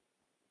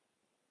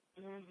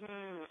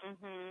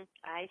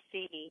 I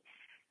see.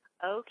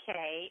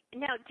 Okay.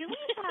 Now, do we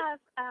have,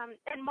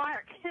 and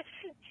Mark,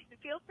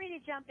 feel free to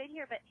jump in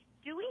here, but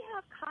do we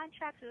have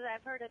contracts, as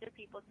I've heard other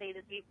people say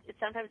this,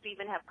 sometimes we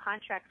even have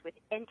contracts with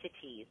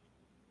entities?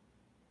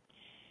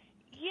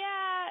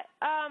 Yeah,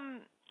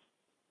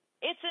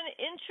 it's an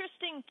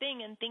interesting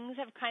thing, and things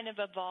have kind of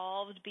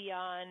evolved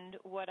beyond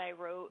what I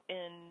wrote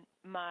in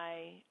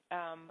my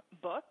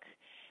book,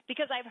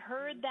 because I've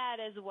heard that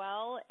as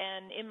well.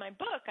 And in my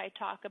book, I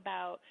talk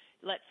about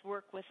let's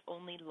work with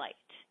only light.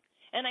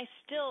 And I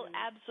still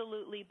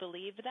absolutely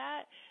believe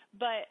that.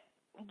 But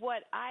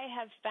what I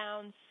have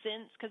found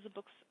since, because the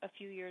book's a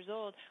few years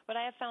old, what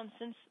I have found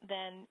since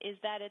then is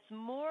that it's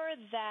more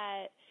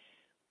that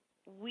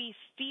we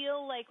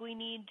feel like we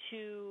need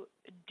to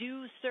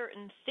do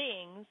certain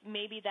things,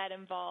 maybe that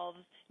involves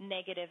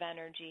negative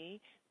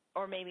energy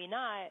or maybe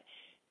not,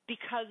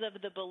 because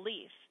of the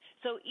belief.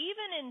 So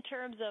even in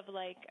terms of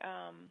like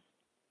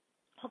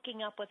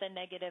hooking up with a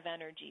negative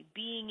energy,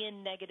 being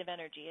in negative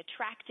energy,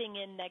 attracting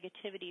in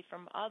negativity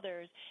from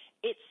others,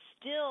 it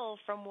still,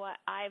 from what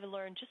I've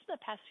learned just in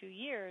the past few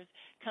years,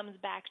 comes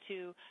back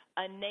to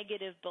a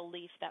negative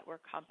belief that we're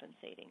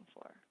compensating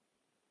for.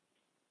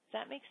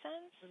 Does that make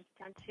sense? Comes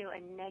down to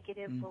a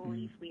negative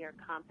belief we are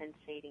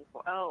compensating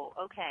for. Oh,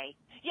 okay.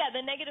 Yeah,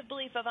 the negative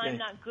belief of I'm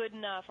not good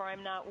enough or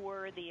I'm not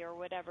worthy or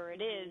whatever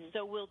it is.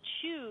 So we'll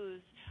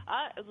choose,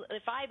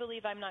 if I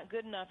believe I'm not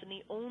good enough, and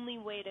the only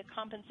way to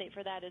compensate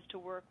for that is to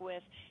work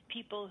with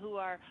people who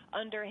are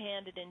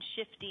underhanded and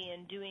shifty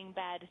and doing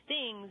bad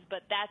things,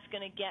 but that's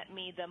going to get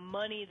me the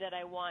money that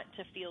I want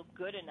to feel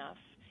good enough.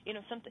 You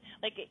know, something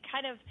like it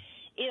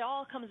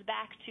all comes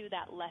back to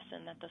that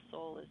lesson that the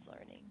soul is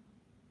learning.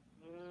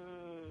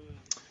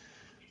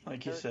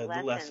 Like you said,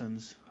 lessons. the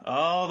lessons.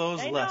 Oh,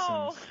 those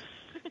lessons.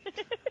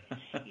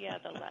 Yeah,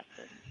 the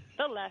lessons.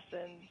 The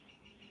lessons.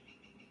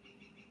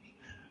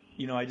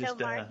 You know, I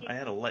just I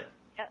had a light.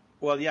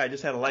 Well, yeah, I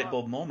just had a light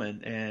bulb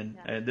moment, and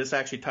this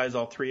actually ties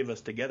all three of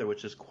us together,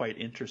 which is quite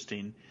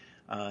interesting.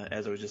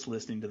 As I was just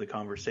listening to the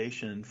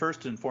conversation,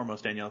 first and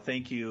foremost, Danielle,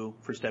 thank you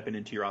for stepping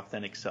into your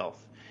authentic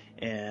self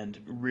and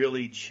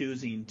really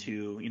choosing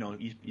to, you know,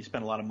 you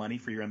spent a lot of money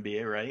for your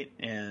MBA, right?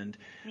 And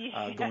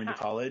going to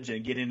college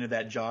and getting into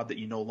that job that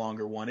you no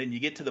longer wanted. And you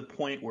get to the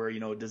point where,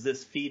 you know, does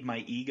this feed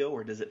my ego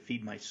or does it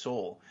feed my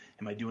soul?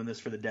 Am I doing this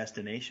for the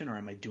destination or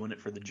am I doing it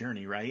for the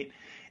journey, right?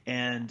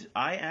 And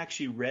I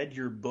actually read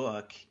your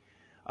book.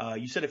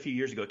 You said a few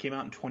years ago, it came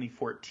out in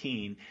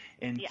 2014.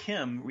 And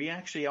Kim, we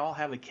actually all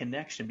have a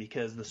connection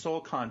because the Soul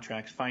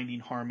Contracts,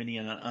 Finding Harmony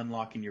and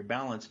Unlocking Your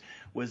Balance,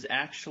 was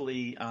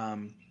actually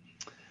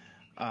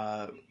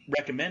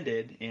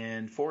recommended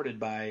and forwarded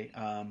by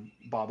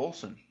Bob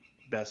Olson,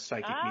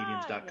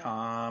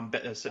 bestpsychicmediums.com,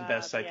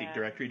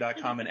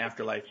 bestpsychicdirectory.com, and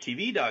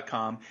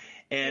afterlifetv.com.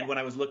 And when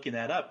I was looking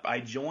that up, I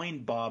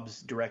joined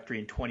Bob's directory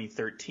in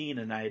 2013,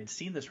 and I had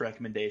seen this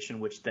recommendation,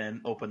 which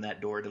then opened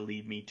that door to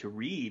lead me to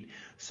read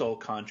Soul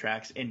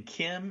Contracts. And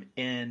Kim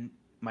and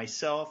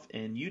myself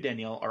and you,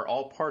 Danielle, are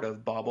all part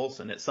of Bob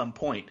Olson at some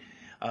point.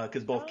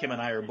 Because both Kim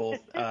and I are both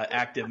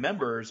active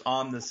members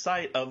on the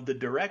site of the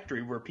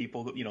directory where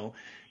people, you know,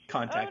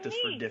 contact us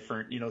for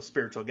different, you know,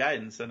 spiritual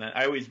guidance. And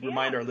I always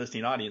remind our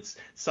listening audience,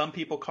 some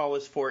people call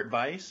us for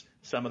advice,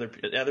 some other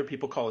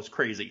people call us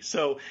crazy.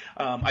 So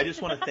I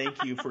just want to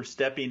thank you for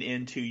stepping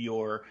into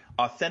your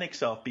authentic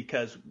self,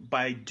 because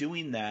by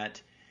doing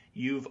that,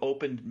 you've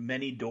opened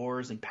many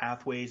doors and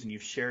pathways, and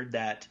you've shared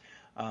that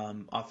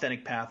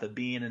authentic path of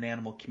being an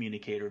animal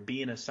communicator,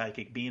 being a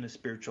psychic, being a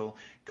spiritual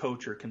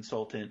coach or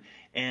consultant,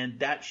 and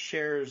that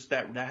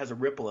has a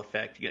ripple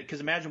effect. Because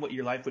imagine what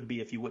your life would be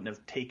if you wouldn't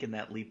have taken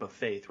that leap of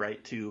faith,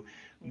 right? To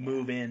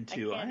move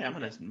into, I'm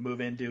going to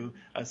move into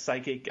a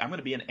psychic, I'm going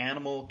to be an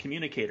animal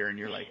communicator, and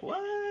you're like,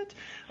 what?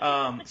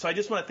 So I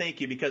just want to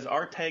thank you, because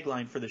our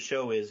tagline for the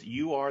show is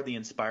 "You are the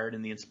inspired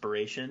and the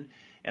inspiration,"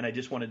 and I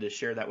just wanted to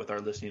share that with our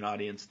listening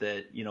audience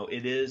that, you know,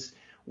 it is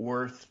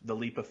worth the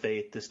leap of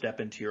faith to step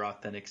into your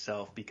authentic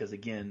self, because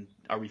again,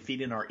 are we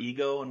feeding our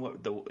ego and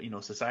what the, you know,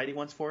 society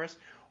wants for us,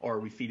 or are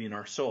we feeding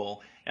our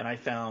soul? And I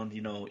found,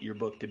 you know, your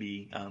book to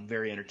be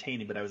very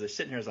entertaining, but I was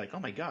sitting here, I was like,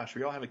 oh my gosh,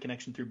 we all have a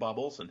connection through Bob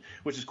Olson,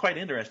 which is quite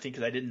interesting,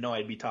 because I didn't know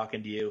I'd be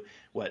talking to you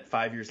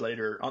 5 years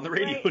later on the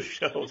radio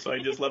show. So I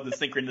just love the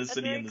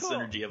synchronicity and the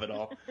synergy of it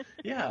all.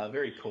 Yeah,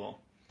 very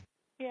cool.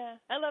 Yeah,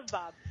 I love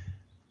Bob.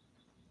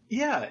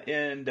 Yeah,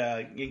 and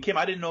Kim,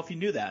 I didn't know if you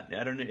knew that.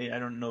 I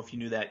don't know if you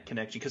knew that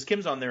connection, because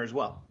Kim's on there as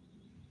well.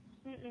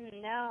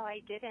 No,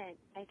 I didn't.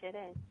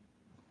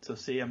 So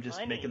see, I'm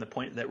just making the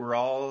point that we're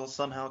all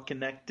somehow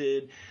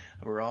connected.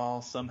 We're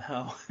all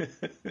somehow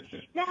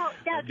now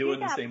doing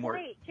the same work.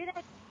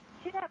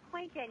 To that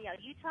point, Danielle,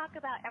 you talk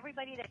about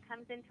everybody that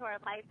comes into our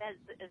life as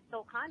a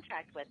soul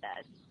contract with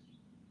us,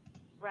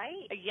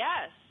 right?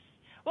 Yes.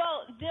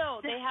 Well,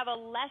 no, they have a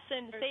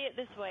lesson. Say it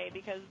this way,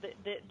 because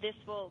this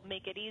will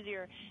make it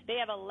easier. They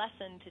have a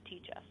lesson to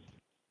teach us.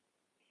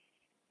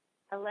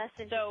 A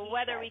lesson. So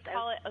whether we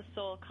call it a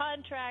soul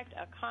contract,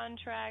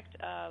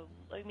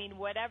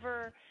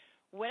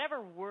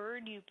 whatever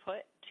word you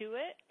put to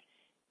it,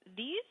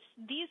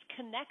 these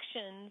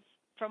connections,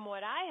 from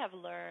what I have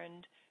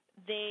learned,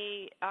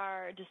 they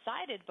are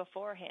decided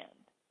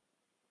beforehand.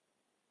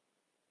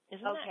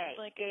 Isn't that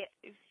like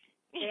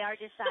They are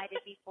decided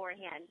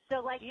beforehand.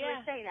 So, like you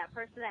were saying, that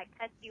person that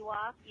cuts you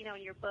off, you know,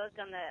 in your book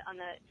on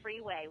the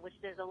freeway, which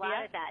there's a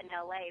lot of that in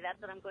LA. That's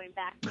what I'm going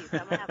back to. So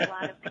I'm gonna have a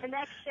lot of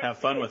connections. Have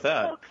fun with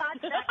that.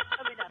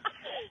 Coming up.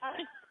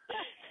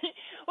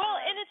 Well,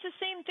 and it's the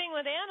same thing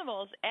with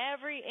animals.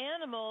 Every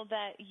animal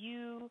that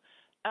you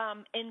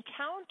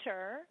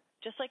encounter,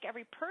 just like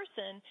every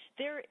person,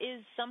 there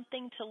is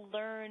something to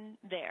learn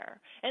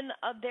there. And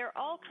they're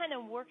all kind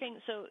of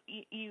working, so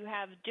you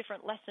have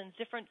different lessons,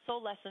 different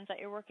soul lessons that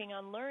you're working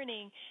on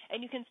learning,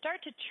 and you can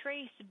start to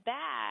trace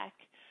back,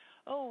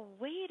 oh,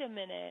 wait a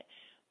minute.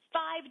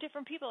 5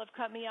 different people have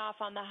cut me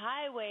off on the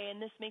highway, and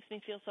this makes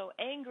me feel so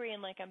angry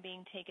and like I'm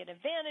being taken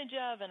advantage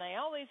of, and I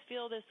always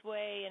feel this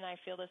way, and I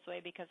feel this way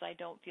because I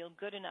don't feel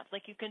good enough.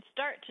 Like you can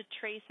start to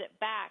trace it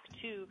back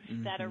to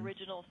that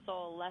original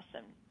soul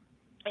lesson.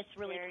 It's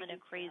really kind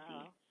of crazy.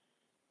 Go.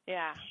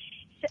 Yeah.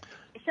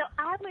 So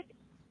I would,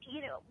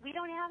 we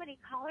don't have any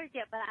callers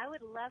yet, but I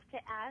would love to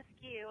ask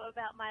you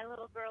about my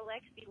little girl,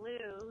 Lexi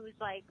Lou, who's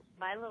like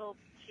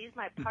she's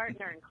my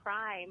partner in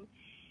crime.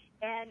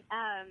 And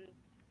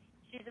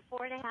she's a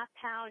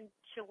 4.5-pound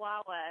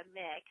Chihuahua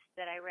mix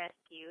that I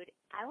rescued.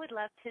 I would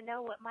love to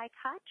know what my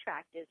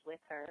contract is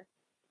with her.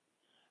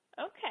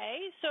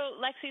 Okay. So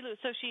Lexi Lou,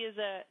 so she's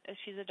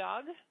a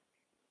dog?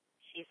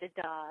 She's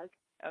a dog.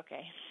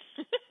 Okay.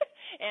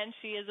 And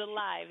she is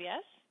alive,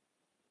 yes?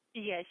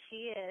 Yes,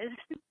 she is.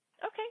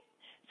 Okay.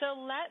 So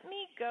let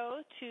me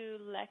go to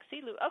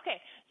Lexi Lou.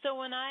 Okay. So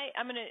when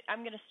I'm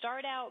gonna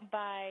start out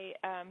by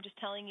just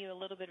telling you a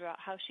little bit about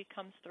how she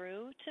comes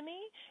through to me.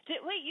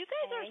 Wait, you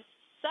guys are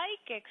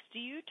psychics. Do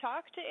you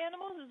talk to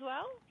animals as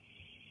well?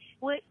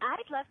 Well,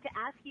 I'd love to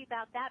ask you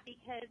about that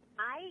because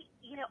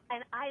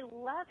I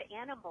love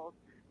animals,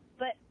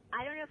 but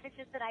I don't know if it's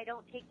just that I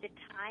don't take the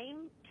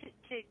time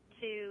to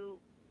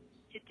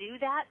do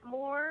that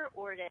more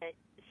or to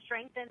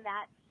strengthen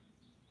that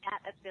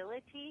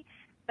ability,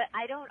 but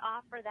I don't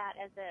offer that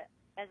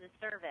as a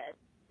service.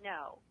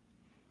 No.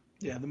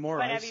 Yeah, the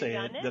more I say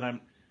it, then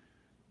I'm.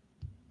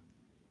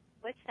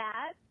 What's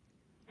that?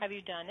 Have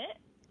you done it?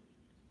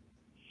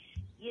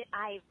 Yeah,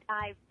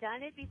 I've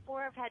done it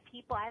before. I've had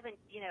people, I haven't,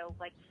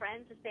 like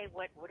friends to say,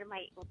 what am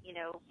I,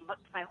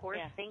 what's my horse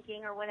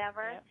thinking or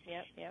whatever.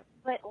 Yep.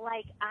 But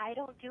like, I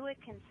don't do it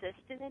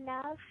consistent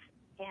enough,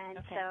 and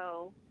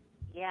so,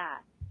 yeah.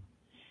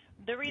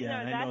 The reason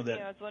I was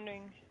asking, I was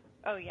wondering.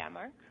 Oh yeah,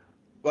 Mark.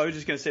 Well, I was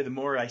just going to say, the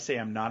more I say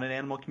I'm not an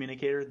animal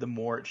communicator, the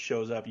more it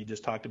shows up. You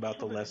just talked about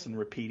the lesson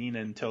repeating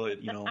until it,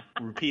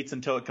 repeats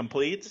until it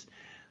completes.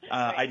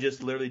 I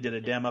just literally did a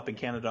demo up in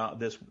Canada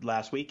this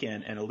last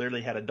weekend, and it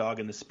literally had a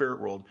dog in the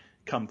spirit world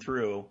come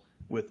through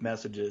with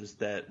messages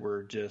that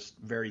were just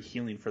very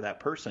healing for that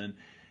person.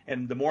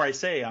 And the more I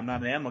say I'm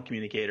not an animal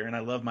communicator, and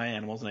I love my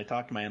animals and I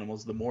talk to my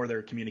animals, the more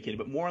they're communicating,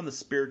 but more on the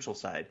spiritual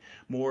side,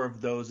 more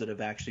of those that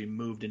have actually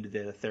moved into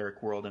the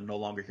etheric world and no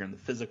longer here in the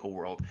physical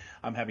world.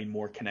 I'm having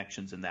more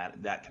connections in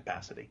that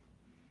capacity.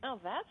 Oh,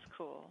 that's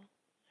cool.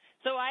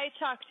 So I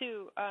talk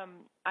to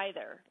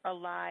either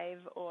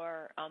alive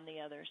or on the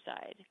other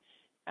side,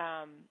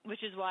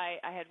 which is why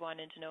I had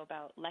wanted to know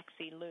about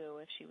Lexi Lou,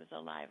 if she was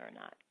alive or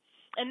not.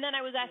 And then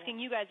I was asking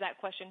you guys that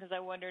question because I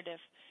wondered if,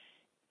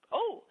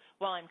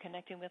 while I'm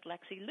connecting with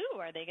Lexi Lou,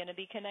 are they going to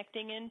be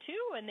connecting in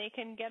too, and they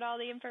can get all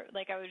the info?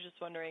 Like, I was just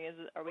wondering,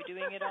 are we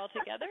doing it all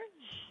together?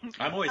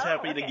 I'm always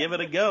happy to give it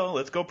a go.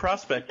 Let's go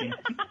prospecting.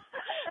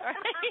 All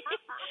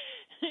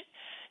right.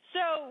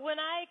 So when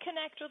I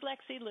connect with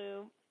Lexi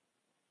Lou,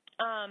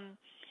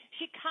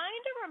 she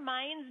kind of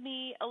reminds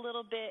me a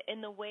little bit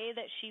in the way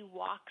that she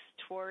walks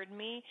toward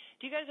me.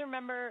 Do you guys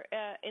remember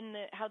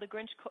how the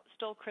Grinch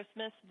Stole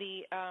Christmas,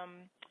 the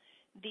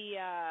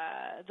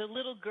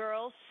little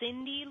girl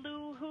Cindy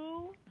Lou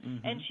Who,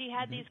 and she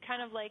had these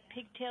kind of like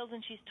pigtails,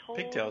 and she's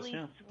totally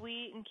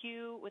sweet and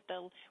cute with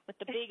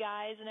the big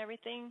eyes and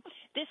everything.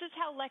 This is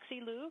how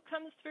Lexi Lou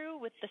comes through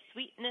with the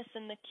sweetness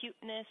and the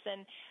cuteness,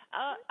 and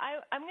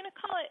I'm going to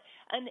call it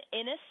an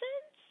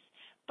innocence,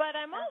 but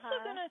I'm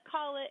also going to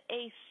call it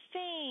a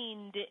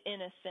feigned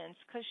innocence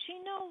because she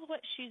knows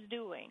what she's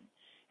doing.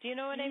 Do you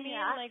know what I mean?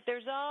 Like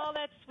there's all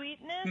that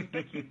sweetness,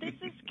 but this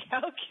is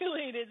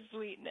calculated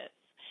sweetness.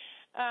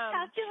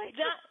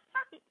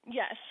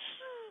 Yes.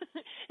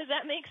 Does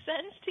that make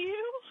sense to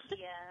you?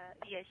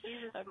 Yeah,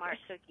 she's a smart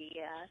cookie,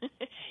 yeah.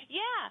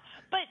 Yeah,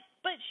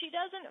 but she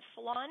doesn't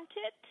flaunt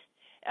it.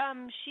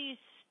 She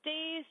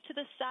stays to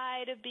the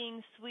side of being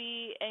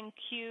sweet and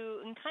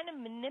cute and kind of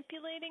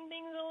manipulating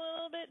things a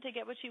little bit to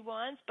get what she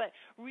wants, but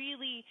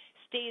really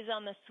stays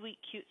on the sweet,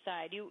 cute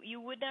side. You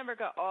would never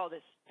go, oh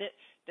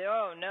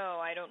no,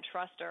 I don't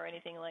trust her or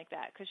anything like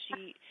that, because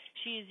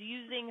she's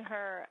using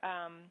her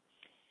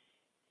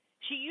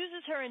she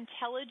uses her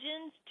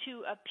intelligence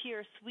to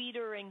appear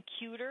sweeter and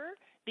cuter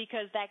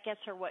because that gets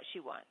her what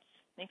she wants.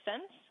 Make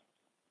sense?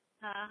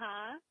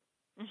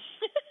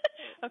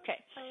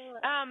 Okay.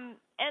 And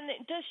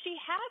does she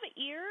have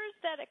ears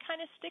that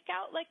kind of stick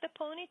out like the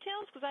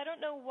ponytails? Because I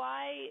don't know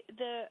why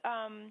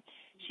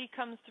she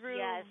comes through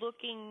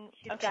looking.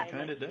 She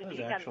kind of does, she's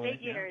actually. Got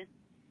big ears.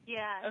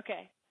 Yeah.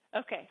 Okay.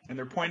 And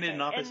they're pointed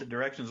in opposite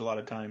directions a lot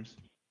of times.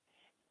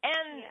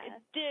 And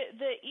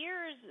the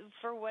ears,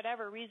 for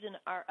whatever reason,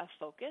 are a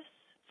focus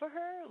for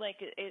her. Like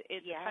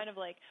it's kind of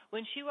like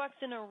when she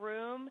walks in a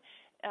room,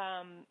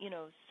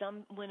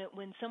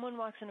 when someone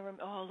walks in a room,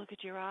 oh, look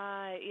at your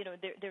eye.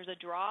 There's a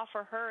draw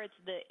for her.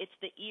 It's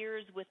the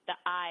ears with the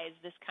eyes.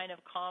 This kind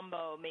of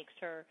combo makes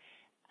her,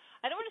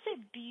 I don't want to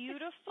say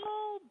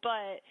beautiful,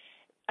 but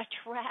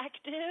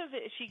attractive.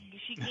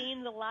 She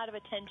gains a lot of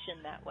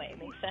attention that way.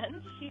 Make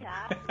sense?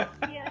 Yeah.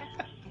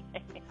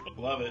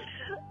 Love it.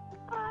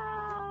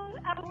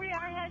 We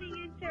are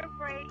heading into a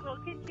break. We'll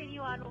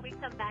continue on when we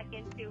come back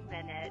in 2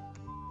 minutes.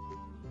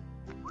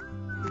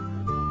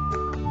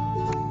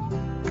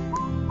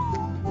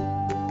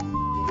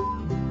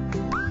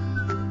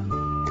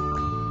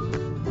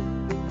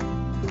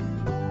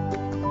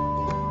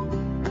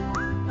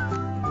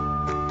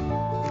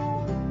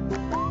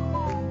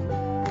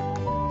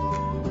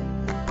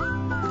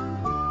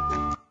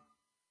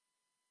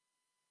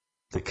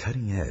 The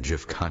cutting edge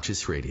of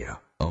conscious radio.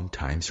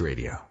 OMTimes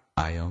Radio.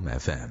 IOM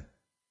FM.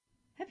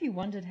 Have you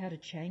wondered how to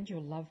change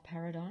your love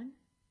paradigm?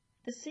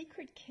 The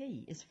secret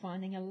key is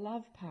finding a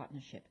love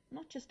partnership,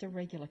 not just a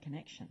regular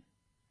connection.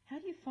 How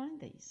do you find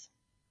these?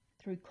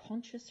 Through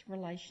conscious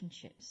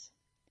relationships.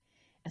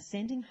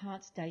 Ascending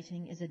Hearts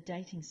Dating is a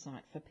dating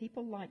site for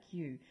people like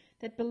you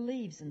that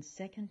believes in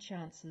second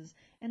chances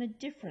and a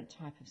different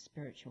type of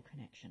spiritual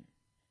connection.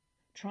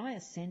 Try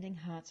Ascending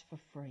Hearts for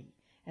free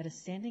at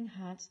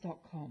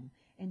ascendinghearts.com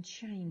and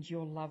change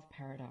your love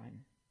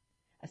paradigm.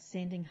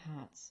 Ascending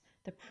Hearts,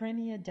 the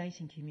premier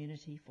dating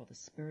community for the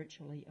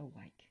spiritually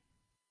awake.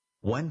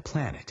 One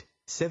planet,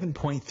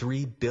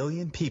 7.3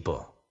 billion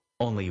people,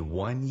 only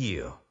one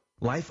you.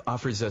 Life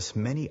offers us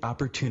many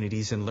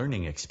opportunities and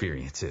learning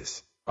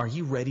experiences. Are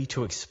you ready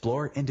to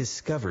explore and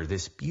discover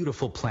this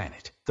beautiful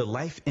planet, the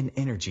life and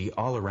energy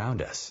all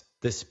around us,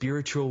 the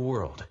spiritual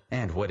world,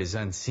 and what is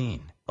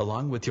unseen,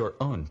 along with your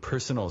own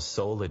personal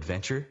soul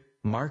adventure?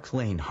 Mark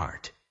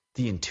Lanehart,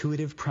 the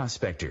intuitive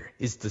prospector,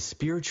 is the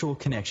spiritual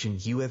connection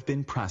you have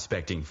been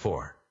prospecting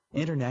for.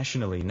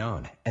 Internationally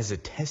known as a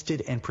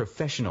tested and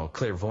professional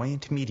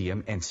clairvoyant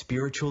medium and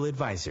spiritual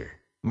advisor,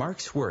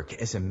 Mark's work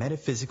as a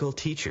metaphysical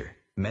teacher,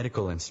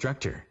 medical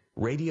instructor,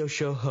 radio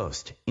show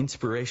host,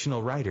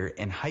 inspirational writer,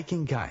 and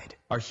hiking guide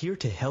are here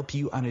to help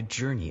you on a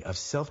journey of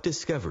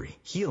self-discovery,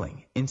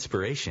 healing,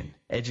 inspiration,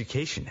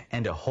 education,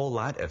 and a whole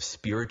lot of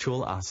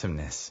spiritual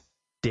awesomeness.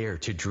 Dare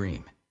to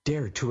dream.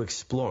 Dare to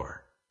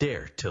explore.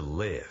 Dare to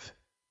live.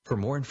 For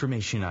more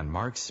information on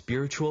Mark's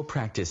spiritual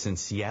practice in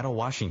Seattle,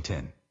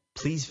 Washington,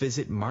 please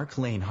visit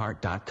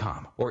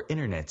marklanehart.com or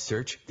internet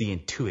search The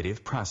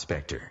Intuitive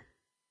Prospector.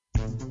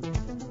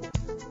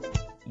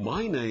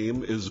 My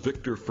name is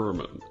Victor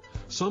Furman.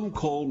 Some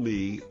call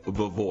me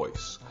The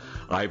Voice.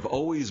 I've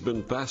always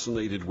been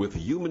fascinated with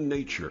human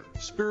nature,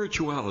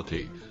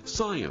 spirituality,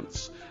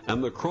 science,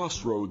 and the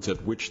crossroads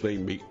at which they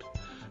meet.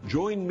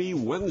 Join me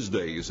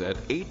Wednesdays at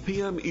 8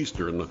 p.m.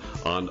 Eastern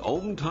on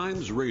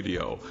OMTimes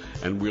Radio,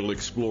 and we'll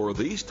explore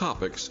these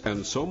topics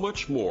and so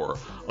much more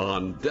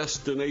on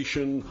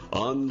Destination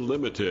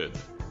Unlimited.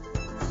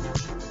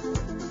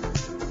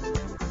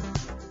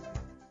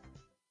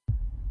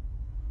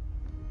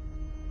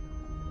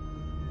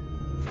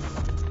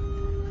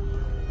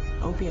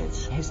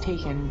 Opiates has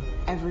taken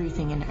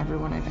everything and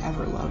everyone I've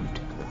ever loved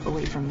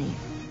away from me.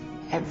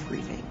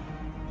 Everything.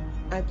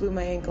 I blew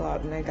my ankle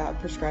out and I got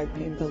prescribed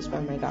pain pills by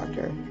my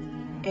doctor.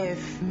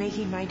 If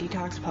making my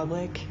detox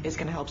public is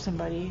going to help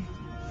somebody,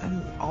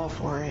 I'm all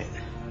for it.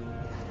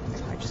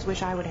 I just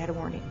wish I would have had a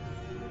warning.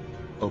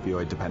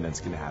 Opioid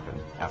dependence can happen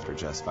after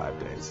just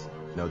 5 days.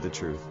 Know the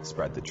truth,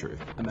 spread the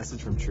truth. A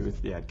message from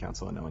Truth, the Ad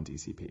Council, and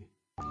ONDCP.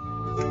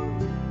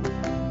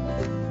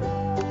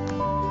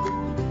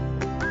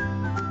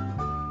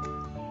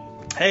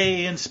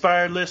 Hey,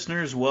 inspired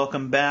listeners,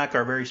 welcome back.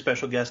 Our very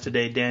special guest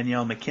today,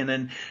 Danielle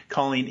Mackinnon,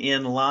 calling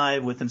in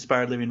live with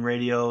Inspired Living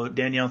Radio.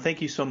 Danielle,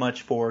 thank you so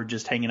much for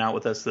just hanging out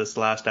with us this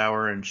last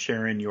hour and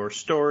sharing your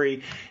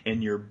story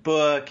and your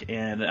book.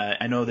 And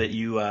I know that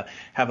you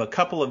have a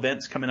couple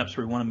events coming up,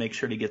 so we want to make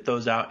sure to get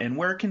those out. And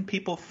where can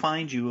people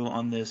find you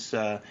on this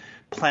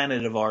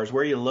planet of ours?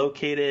 Where are you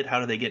located?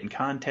 How do they get in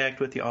contact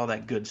with you? All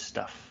that good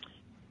stuff.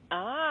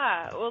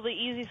 Well, the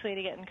easiest way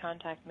to get in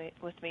contact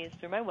with me is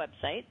through my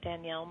website,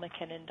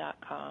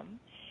 DanielleMackinnon.com.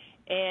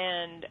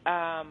 And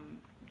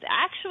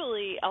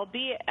actually, I'll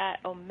be at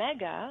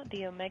Omega,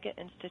 the Omega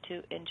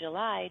Institute, in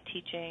July,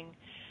 teaching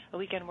a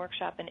weekend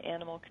workshop in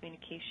animal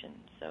communication.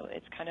 So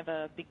it's kind of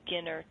a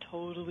beginner,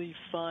 totally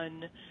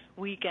fun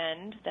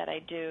weekend that I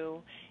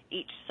do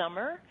each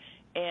summer.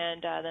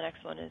 And the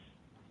next one is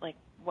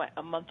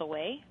a month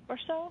away or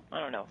so? I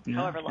don't know,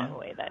 however long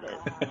away that is.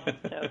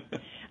 So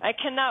I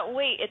cannot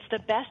wait. It's the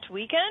best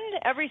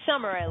weekend. Every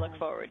summer I look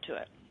forward to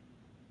it.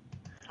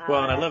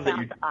 Well, and I love that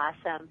you're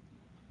awesome.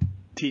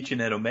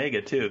 teaching at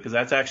Omega, too, because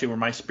that's actually where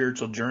my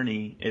spiritual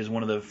journey is.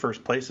 One of the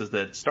first places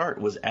that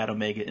start was at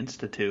Omega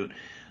Institute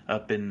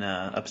up in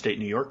upstate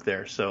New York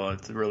there. So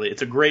it's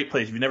a great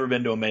place. If you've never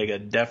been to Omega,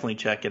 definitely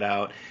check it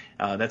out.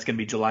 That's going to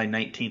be July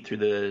 19th through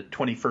the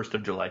 21st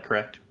of July,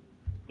 correct?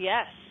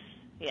 Yes.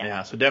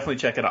 Yeah, so definitely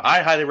check it out.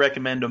 I highly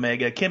recommend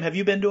Omega. Kim, have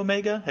you been to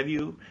Omega? Have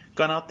you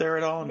gone out there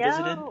at all and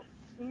visited?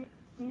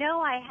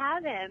 No, I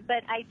haven't,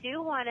 but I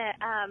do want to.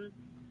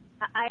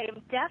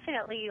 I'm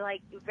definitely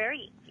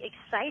very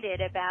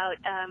excited about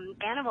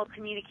animal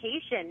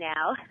communication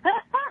now.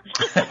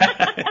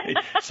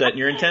 Setting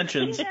your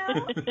intentions.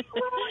 Well,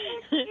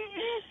 it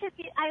is,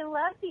 I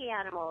love the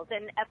animals,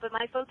 but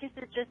my focus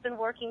has just been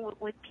working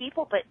with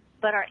people.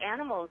 But our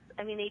animals,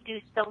 I mean, they do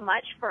so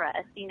much for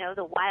us. You know,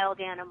 the wild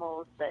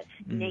animals, the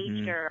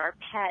nature, our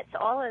pets,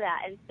 all of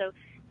that. And so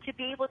to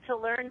be able to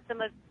learn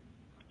some of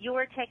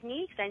your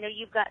techniques, I know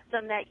you've got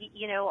some that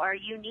you know are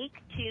unique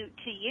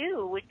to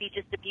you, would be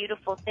just a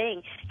beautiful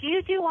thing. Do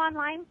you do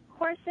online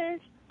courses,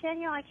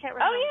 Danielle? I can't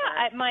remember. Oh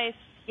yeah,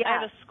 I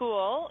have a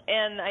school,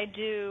 and I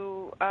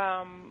do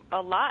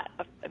a lot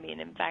of, I mean,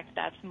 in fact,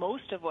 that's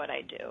most of what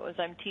I do, is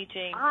I'm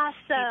teaching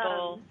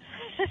people.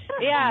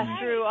 Yeah,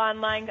 through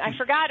online. I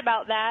forgot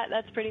about that.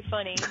 That's pretty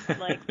funny.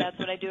 Like, that's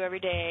what I do every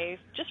day.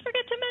 Just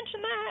forget to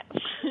mention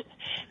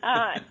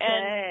that.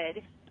 And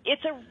Good.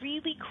 It's a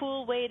really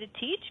cool way to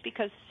teach,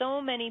 because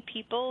so many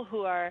people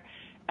who are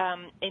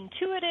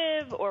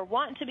intuitive or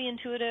want to be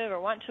intuitive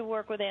or want to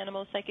work with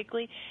animals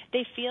psychically,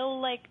 they feel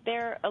like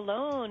they're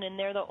alone and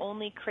they're the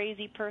only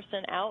crazy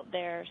person out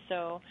there.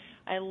 So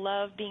I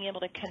love being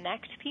able to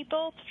connect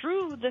people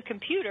through the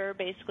computer,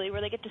 basically, where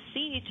they get to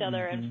see each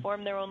other and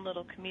form their own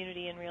little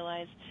community and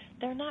realize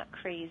they're not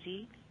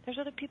crazy. There's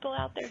other people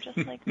out there just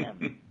like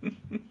them.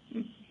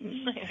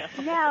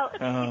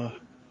 Now,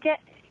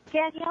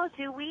 Danielle,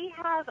 do we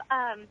have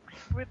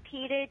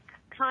repeated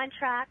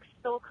contracts,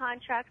 soul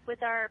contracts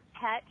with our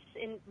pets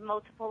in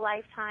multiple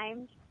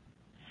lifetimes?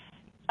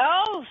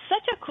 Oh,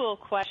 such a cool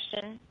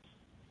question.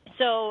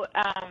 So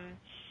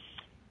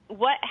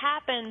what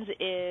happens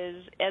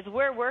is, as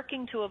we're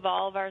working to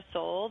evolve our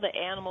soul, the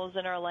animals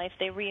in our life,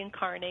 they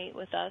reincarnate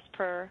with us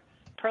per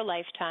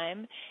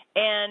lifetime.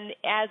 And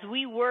as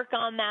we work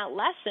on that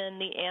lesson,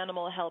 the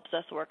animal helps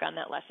us work on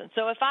that lesson.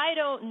 So if I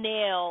don't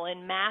nail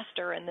and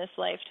master in this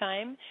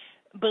lifetime,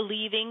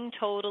 believing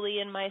totally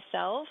in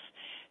myself,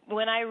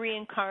 when I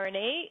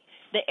reincarnate,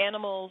 the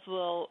animals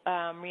will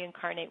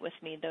reincarnate with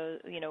me, those,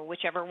 you know,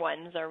 whichever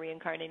ones are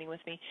reincarnating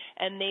with me,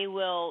 and they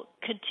will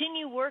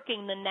continue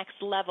working the next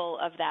level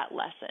of that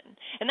lesson.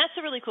 And that's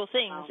the really cool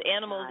thing.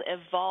 Animals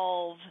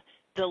evolve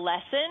the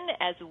lesson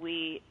as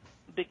we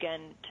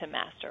begin to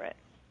master it.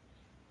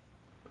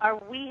 Are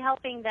we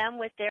helping them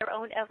with their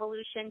own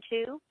evolution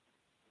too?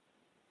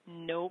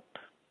 Nope.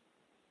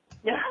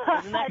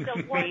 Isn't that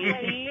a one-way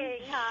thing,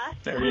 huh?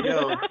 There you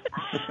go.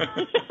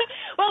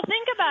 Well,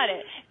 think about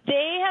it.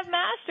 They have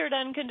mastered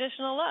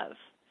unconditional love.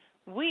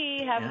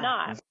 We have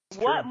not.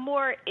 What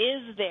more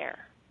is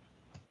there,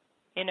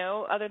 you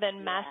know, other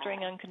than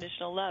mastering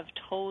unconditional love,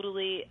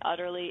 totally,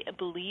 utterly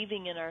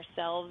believing in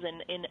ourselves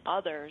and in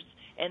others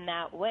in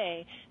that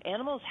way?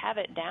 Animals have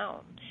it down.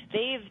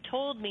 They've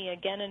told me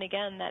again and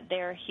again that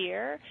they're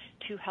here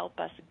to help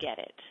us get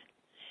it.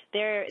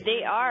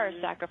 They are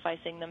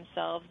sacrificing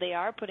themselves. They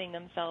are putting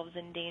themselves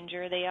in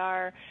danger. They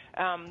are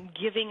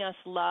giving us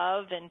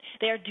love, and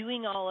they are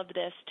doing all of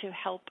this to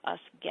help us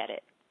get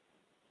it.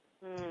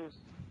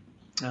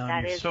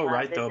 You're so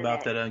right, though,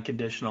 about that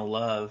unconditional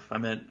love. I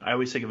mean, I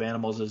always think of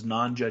animals as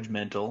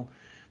non-judgmental.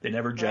 They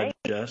never judge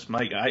us.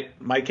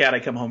 My cat I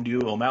come home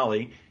to,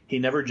 O'Malley, he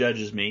never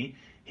judges me.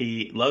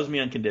 He loves me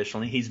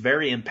unconditionally. He's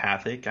very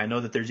empathic. I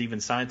know that there's even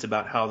science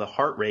about how the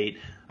heart rate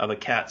of a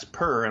cat's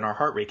purr and our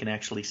heart rate can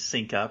actually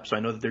sync up. So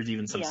I know that there's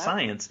even some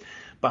science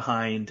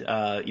behind,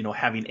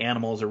 having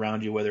animals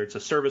around you, whether it's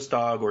a service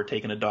dog or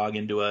taking a dog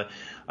into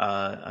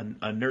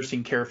a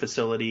nursing care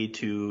facility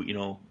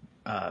to,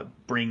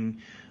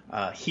 bring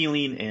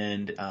healing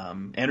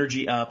and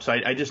energy up. So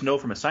I just know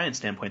from a science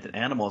standpoint that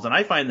animals, and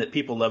I find that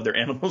people love their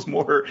animals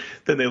more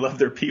than they love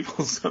their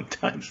people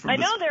sometimes. From I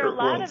know there are a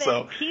lot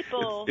world. of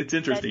people it's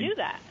interesting. that do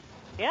that.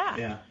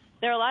 Yeah.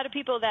 There are a lot of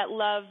people that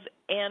love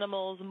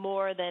animals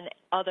more than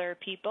other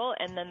people,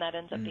 and then that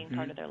ends up being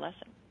part of their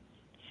lesson.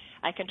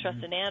 I can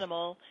trust an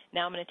animal.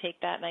 Now I'm going to take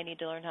that, and I need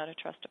to learn how to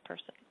trust a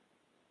person.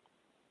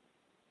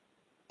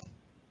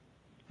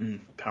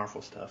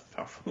 Powerful stuff.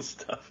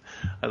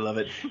 I love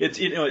it.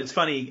 It's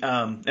funny,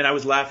 and I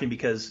was laughing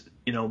because,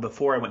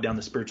 before I went down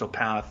the spiritual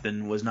path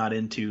and was not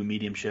into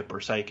mediumship or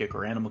psychic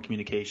or animal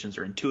communications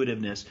or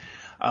intuitiveness,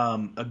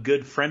 a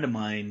good friend of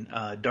mine,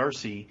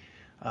 Darcy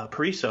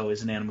Pariso,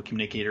 is an animal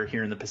communicator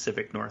here in the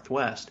Pacific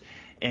Northwest,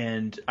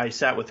 and I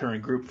sat with her in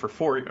group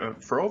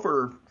for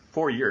over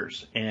 4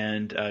 years,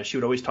 and she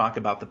would always talk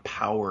about the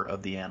power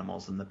of the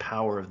animals and the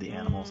power of the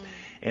animals.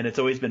 And it's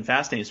always been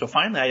fascinating. So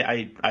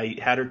finally, I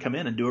had her come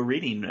in and do a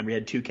reading, and we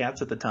had 2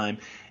 cats at the time.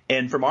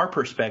 And from our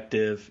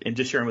perspective, and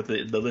just sharing with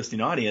the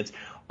listening audience,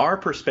 our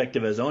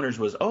perspective as owners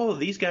was,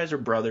 these guys are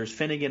brothers,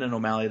 Finnegan and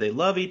O'Malley. They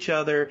love each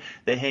other.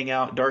 They hang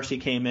out. Darcy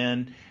came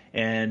in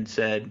and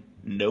said,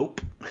 nope,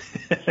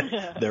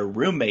 they're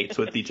roommates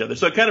with each other.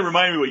 So it kind of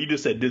reminded me what you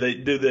just said. Do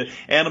the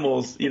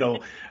animals,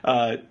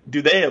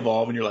 do they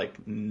evolve? And you're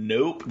like,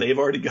 nope, they've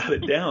already got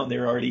it down.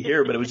 They're already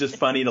here. But it was just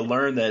funny to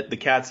learn that the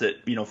cats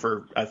that,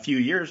 for a few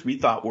years we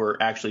thought were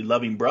actually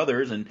loving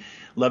brothers and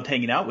loved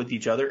hanging out with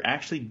each other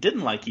actually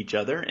didn't like each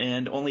other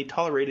and only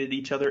tolerated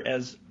each other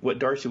as what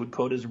Darcy would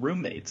quote as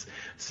roommates.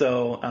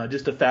 So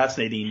just a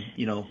fascinating,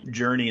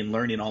 journey and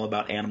learning all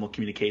about animal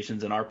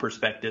communications and our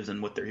perspectives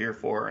and what they're here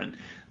for and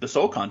the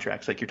soul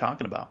contracts like you're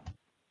talking about.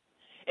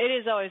 it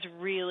is always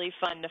really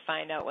fun to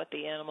find out what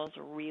the animals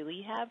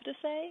really have to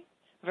say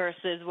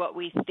versus what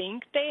we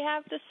think they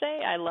have to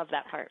say. I love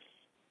that part.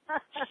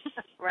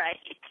 Right.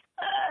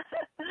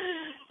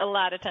 A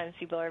lot of times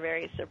people are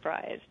very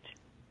surprised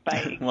by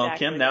exactly Well,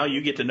 Kim, now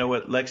you get to know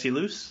what Lexi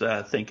Lu's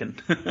thinking.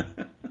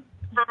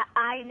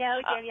 I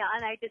know, Danielle,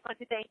 and I just want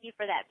to thank you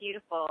for that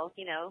beautiful,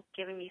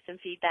 giving me some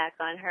feedback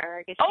on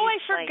her. Oh, I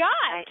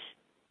forgot.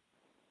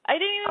 I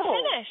didn't even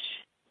finish.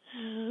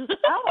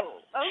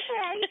 Oh,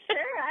 okay,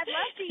 sure. I'd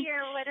love to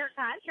hear what her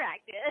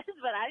contract is,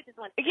 but I just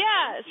want to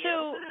thank you.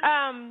 So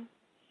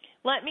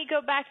let me go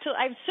back to.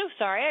 I'm so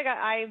sorry.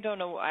 I don't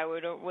know.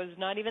 Was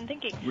not even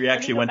thinking. We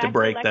actually went to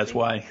break. That's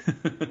why.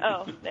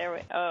 There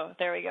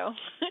we go.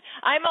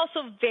 I'm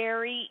also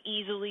very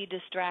easily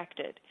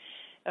distracted.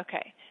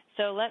 Okay.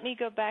 So let me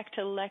go back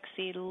to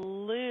Lexi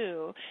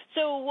Lu.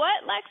 So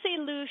what Lexi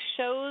Lu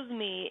shows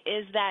me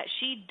is that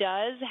she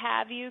does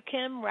have you,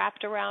 Kim,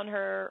 wrapped around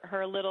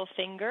her little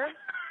finger,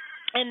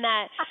 and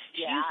that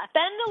you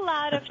spend a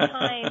lot of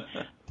time,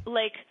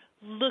 like,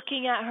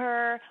 looking at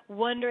her,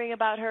 wondering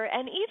about her,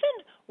 and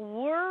even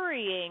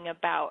worrying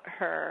about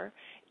her,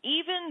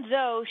 even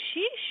though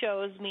she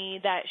shows me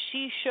that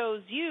she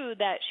shows you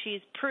that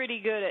she's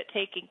pretty good at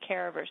taking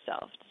care of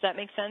herself. Does that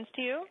make sense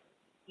to you?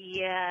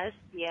 Yes.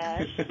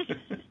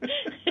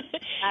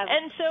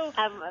 And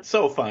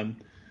so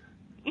fun.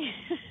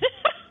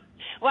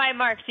 Why,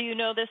 Mark, do you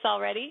know this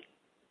already?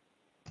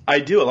 I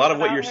do. A lot of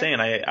what you're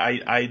saying,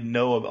 I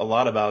know a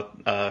lot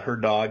about her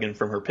dog and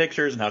from her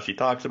pictures and how she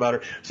talks about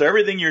her. So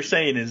everything you're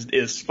saying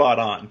is spot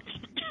on.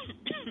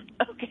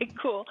 Okay,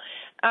 cool.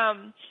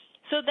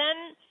 So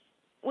then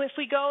if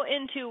we go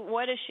into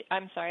what is she –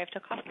 I'm sorry, I have to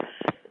cough.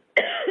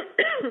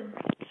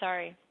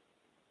 Sorry.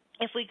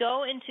 If we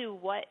go into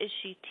what is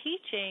she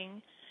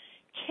teaching,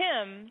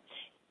 Kim,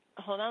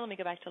 hold on, let me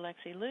go back to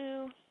Lexi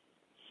Lu.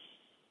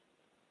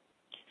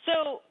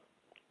 So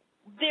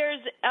there's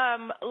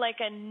like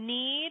a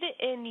need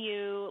in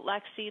you,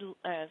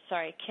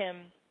 Kim,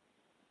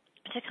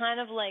 to kind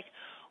of like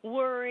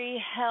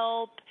worry,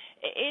 help.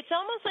 It's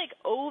almost like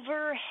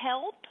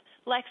over-help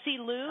Lexi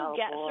Lu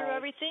get through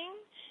everything.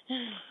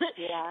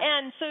 Yeah.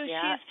 And so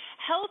she's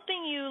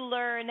helping you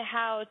learn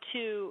how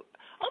to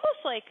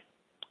almost like,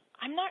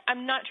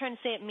 I'm not trying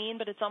to say it mean,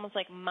 but it's almost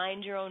like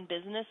mind your own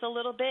business a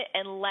little bit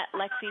and let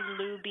Lexi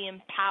Lu be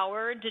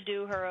empowered to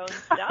do her own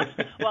stuff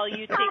while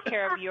you take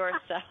care of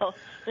yourself.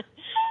 Does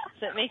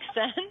that make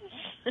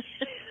sense?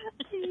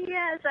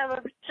 Yes, I'm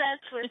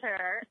obsessed with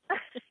her.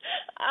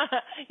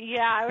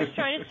 I was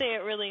trying to say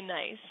it really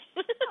nice.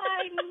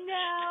 I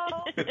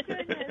know.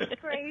 Goodness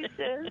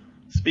gracious.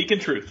 Speaking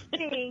truth.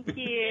 Thank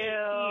you.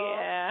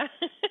 Yeah.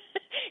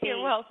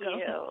 You're welcome.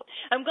 You.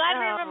 I'm glad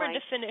we remembered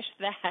to finish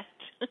that.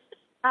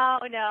 Oh,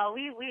 no,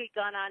 we've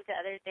gone on to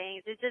other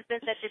things. It's just been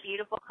such a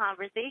beautiful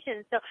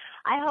conversation. So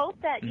I hope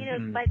that,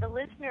 by the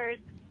listeners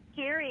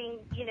hearing,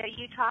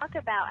 you talk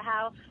about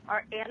how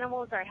our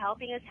animals are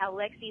helping us, how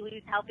Lexi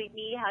Lu's helping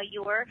me, how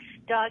your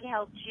dog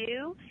helped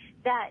you,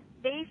 that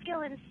they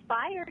feel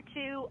inspired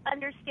to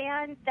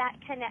understand that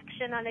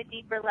connection on a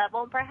deeper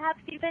level and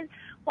perhaps even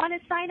want to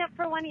sign up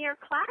for one of your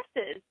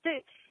classes to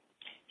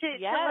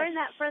learn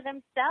that for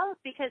themselves,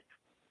 because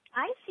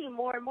I see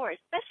more and more,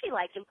 especially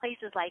like in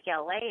places like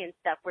LA and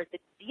stuff, where the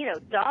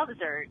dogs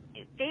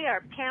they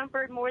are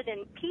pampered more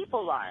than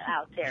people are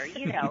out there.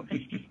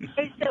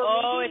 And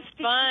so it's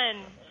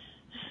fun.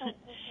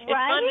 It's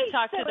fun to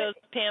talk to those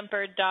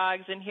pampered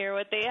dogs and hear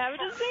what they have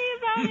to say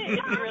about it.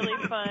 It's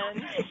really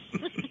fun.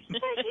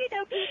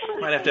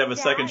 But, might have to have a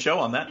second show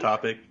on that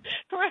topic.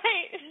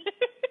 Right.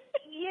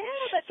 Yeah,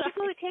 but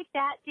people who take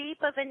that deep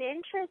of an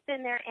interest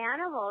in their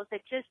animals,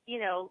 that just,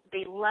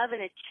 they love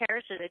and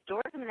cherish and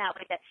adore them in that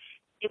way,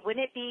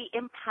 wouldn't it be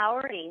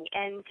empowering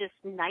and just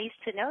nice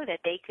to know that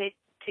they could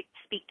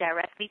speak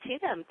directly to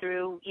them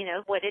through,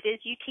 what it is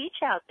you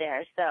teach out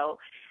there. So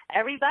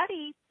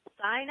everybody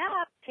sign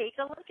up, take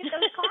a look at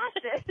those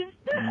classes.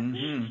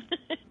 Mm-hmm.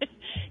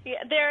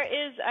 Yeah, there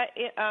is,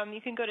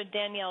 you can go to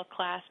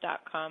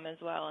danielleclass.com as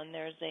well, and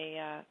there's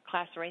a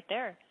class right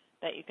there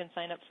that you can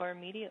sign up for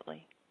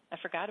immediately. I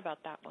forgot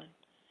about that one.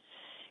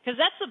 Because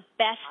that's the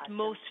best,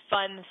 most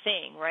fun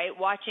thing, right?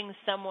 Watching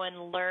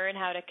someone learn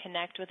how to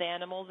connect with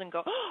animals and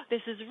go, oh, this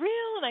is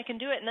real and I can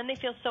do it. And then they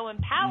feel so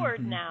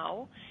empowered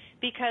now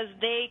because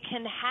they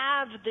can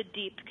have the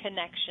deep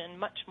connection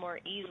much more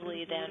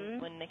easily than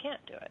when they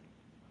can't do it.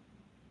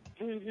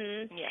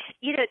 Mm-hmm.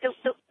 Yeah.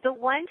 The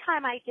one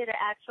time I did an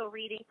actual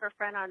reading for a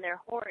friend on their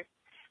horse,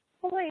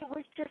 boy, it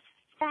was just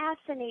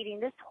fascinating.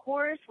 This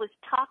horse was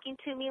talking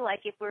to me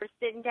like if we were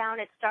sitting down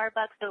at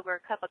Starbucks over a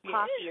cup of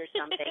coffee or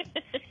something.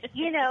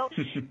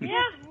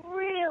 Just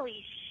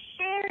really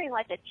sharing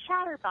like a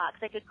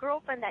chatterbox, like a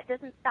girlfriend that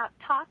doesn't stop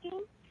talking.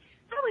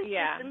 I was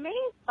just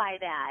amazed by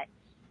that.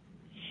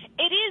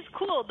 It is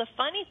cool. The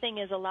funny thing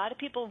is a lot of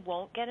people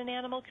won't get an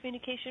animal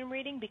communication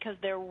reading because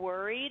they're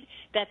worried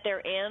that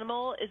their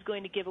animal is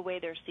going to give away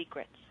their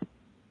secrets.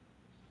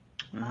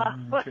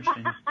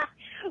 Interesting.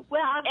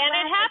 Well, I'm glad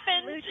it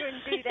happens. You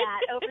didn't do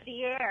that over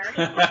the air.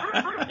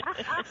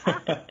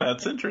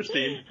 That's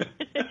interesting.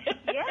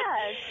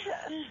 Yes.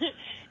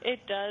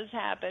 It does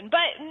happen.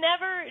 But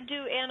never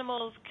do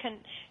animals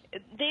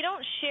they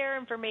don't share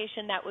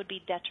information that would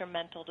be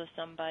detrimental to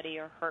somebody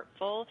or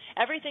hurtful.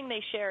 Everything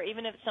they share,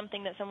 even if it's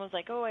something that someone's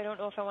like, oh, I don't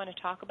know if I want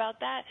to talk about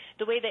that,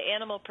 the way the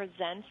animal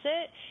presents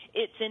it,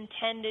 it's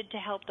intended to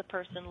help the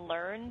person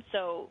learn.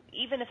 So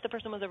even if the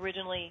person was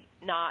originally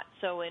not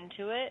so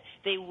into it,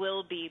 they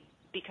will be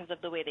because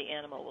of the way the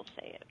animal will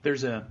say it.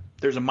 There's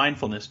a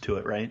mindfulness to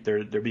it, right?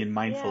 They're being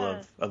mindful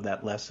of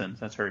that lesson.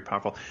 That's very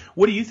powerful.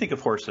 What do you think of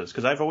horses?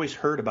 Because I've always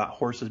heard about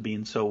horses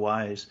being so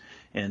wise,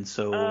 and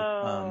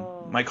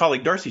so my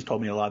colleague Darcy's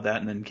told me a lot of that,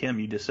 and then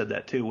Kim, you just said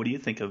that too. What do you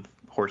think of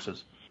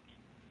horses?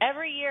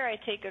 Every year I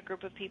take a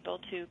group of people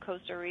to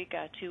Costa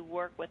Rica to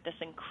work with this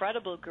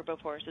incredible group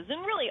of horses,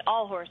 and really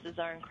all horses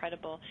are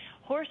incredible.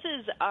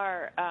 Horses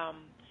are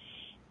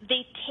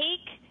they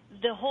take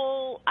the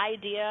whole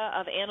idea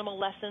of animal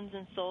lessons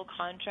and soul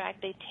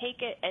contract, they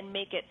take it and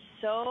make it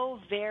so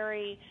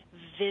very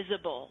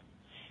visible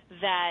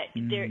that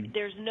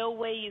there's no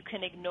way you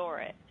can ignore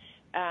it.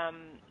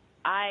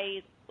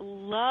 I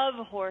love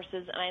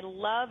horses, and I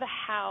love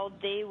how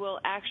they will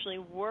actually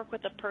work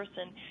with a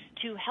person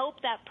to help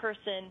that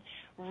person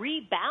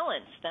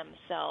rebalance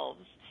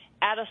themselves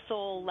at a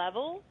soul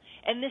level.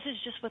 And this is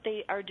just what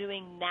they are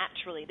doing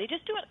naturally. They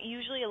just do it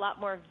usually a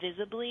lot more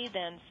visibly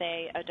than,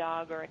 say, a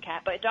dog or a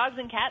cat. But dogs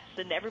and cats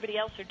and everybody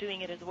else are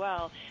doing it as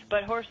well.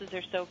 But horses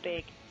are so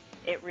big,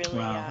 it really it's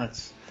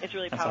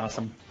really powerful. That's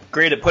awesome.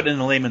 Great at putting it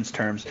in layman's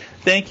terms.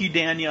 Thank you,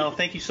 Danielle.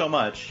 Thank you so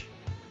much.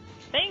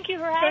 Thank you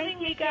for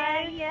having me,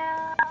 guys.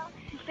 Danielle.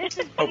 This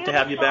is Hope to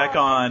have you back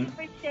on.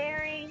 Thank you for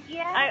sharing.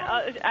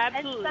 Yeah.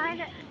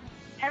 Absolutely.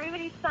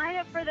 Everybody sign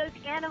up for those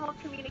animal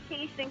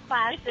communication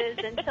classes.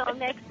 Until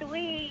next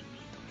week.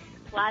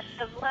 Lots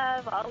of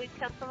love. Always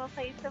come from a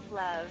place of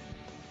love.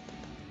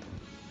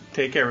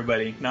 Take care,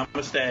 everybody.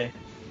 Namaste.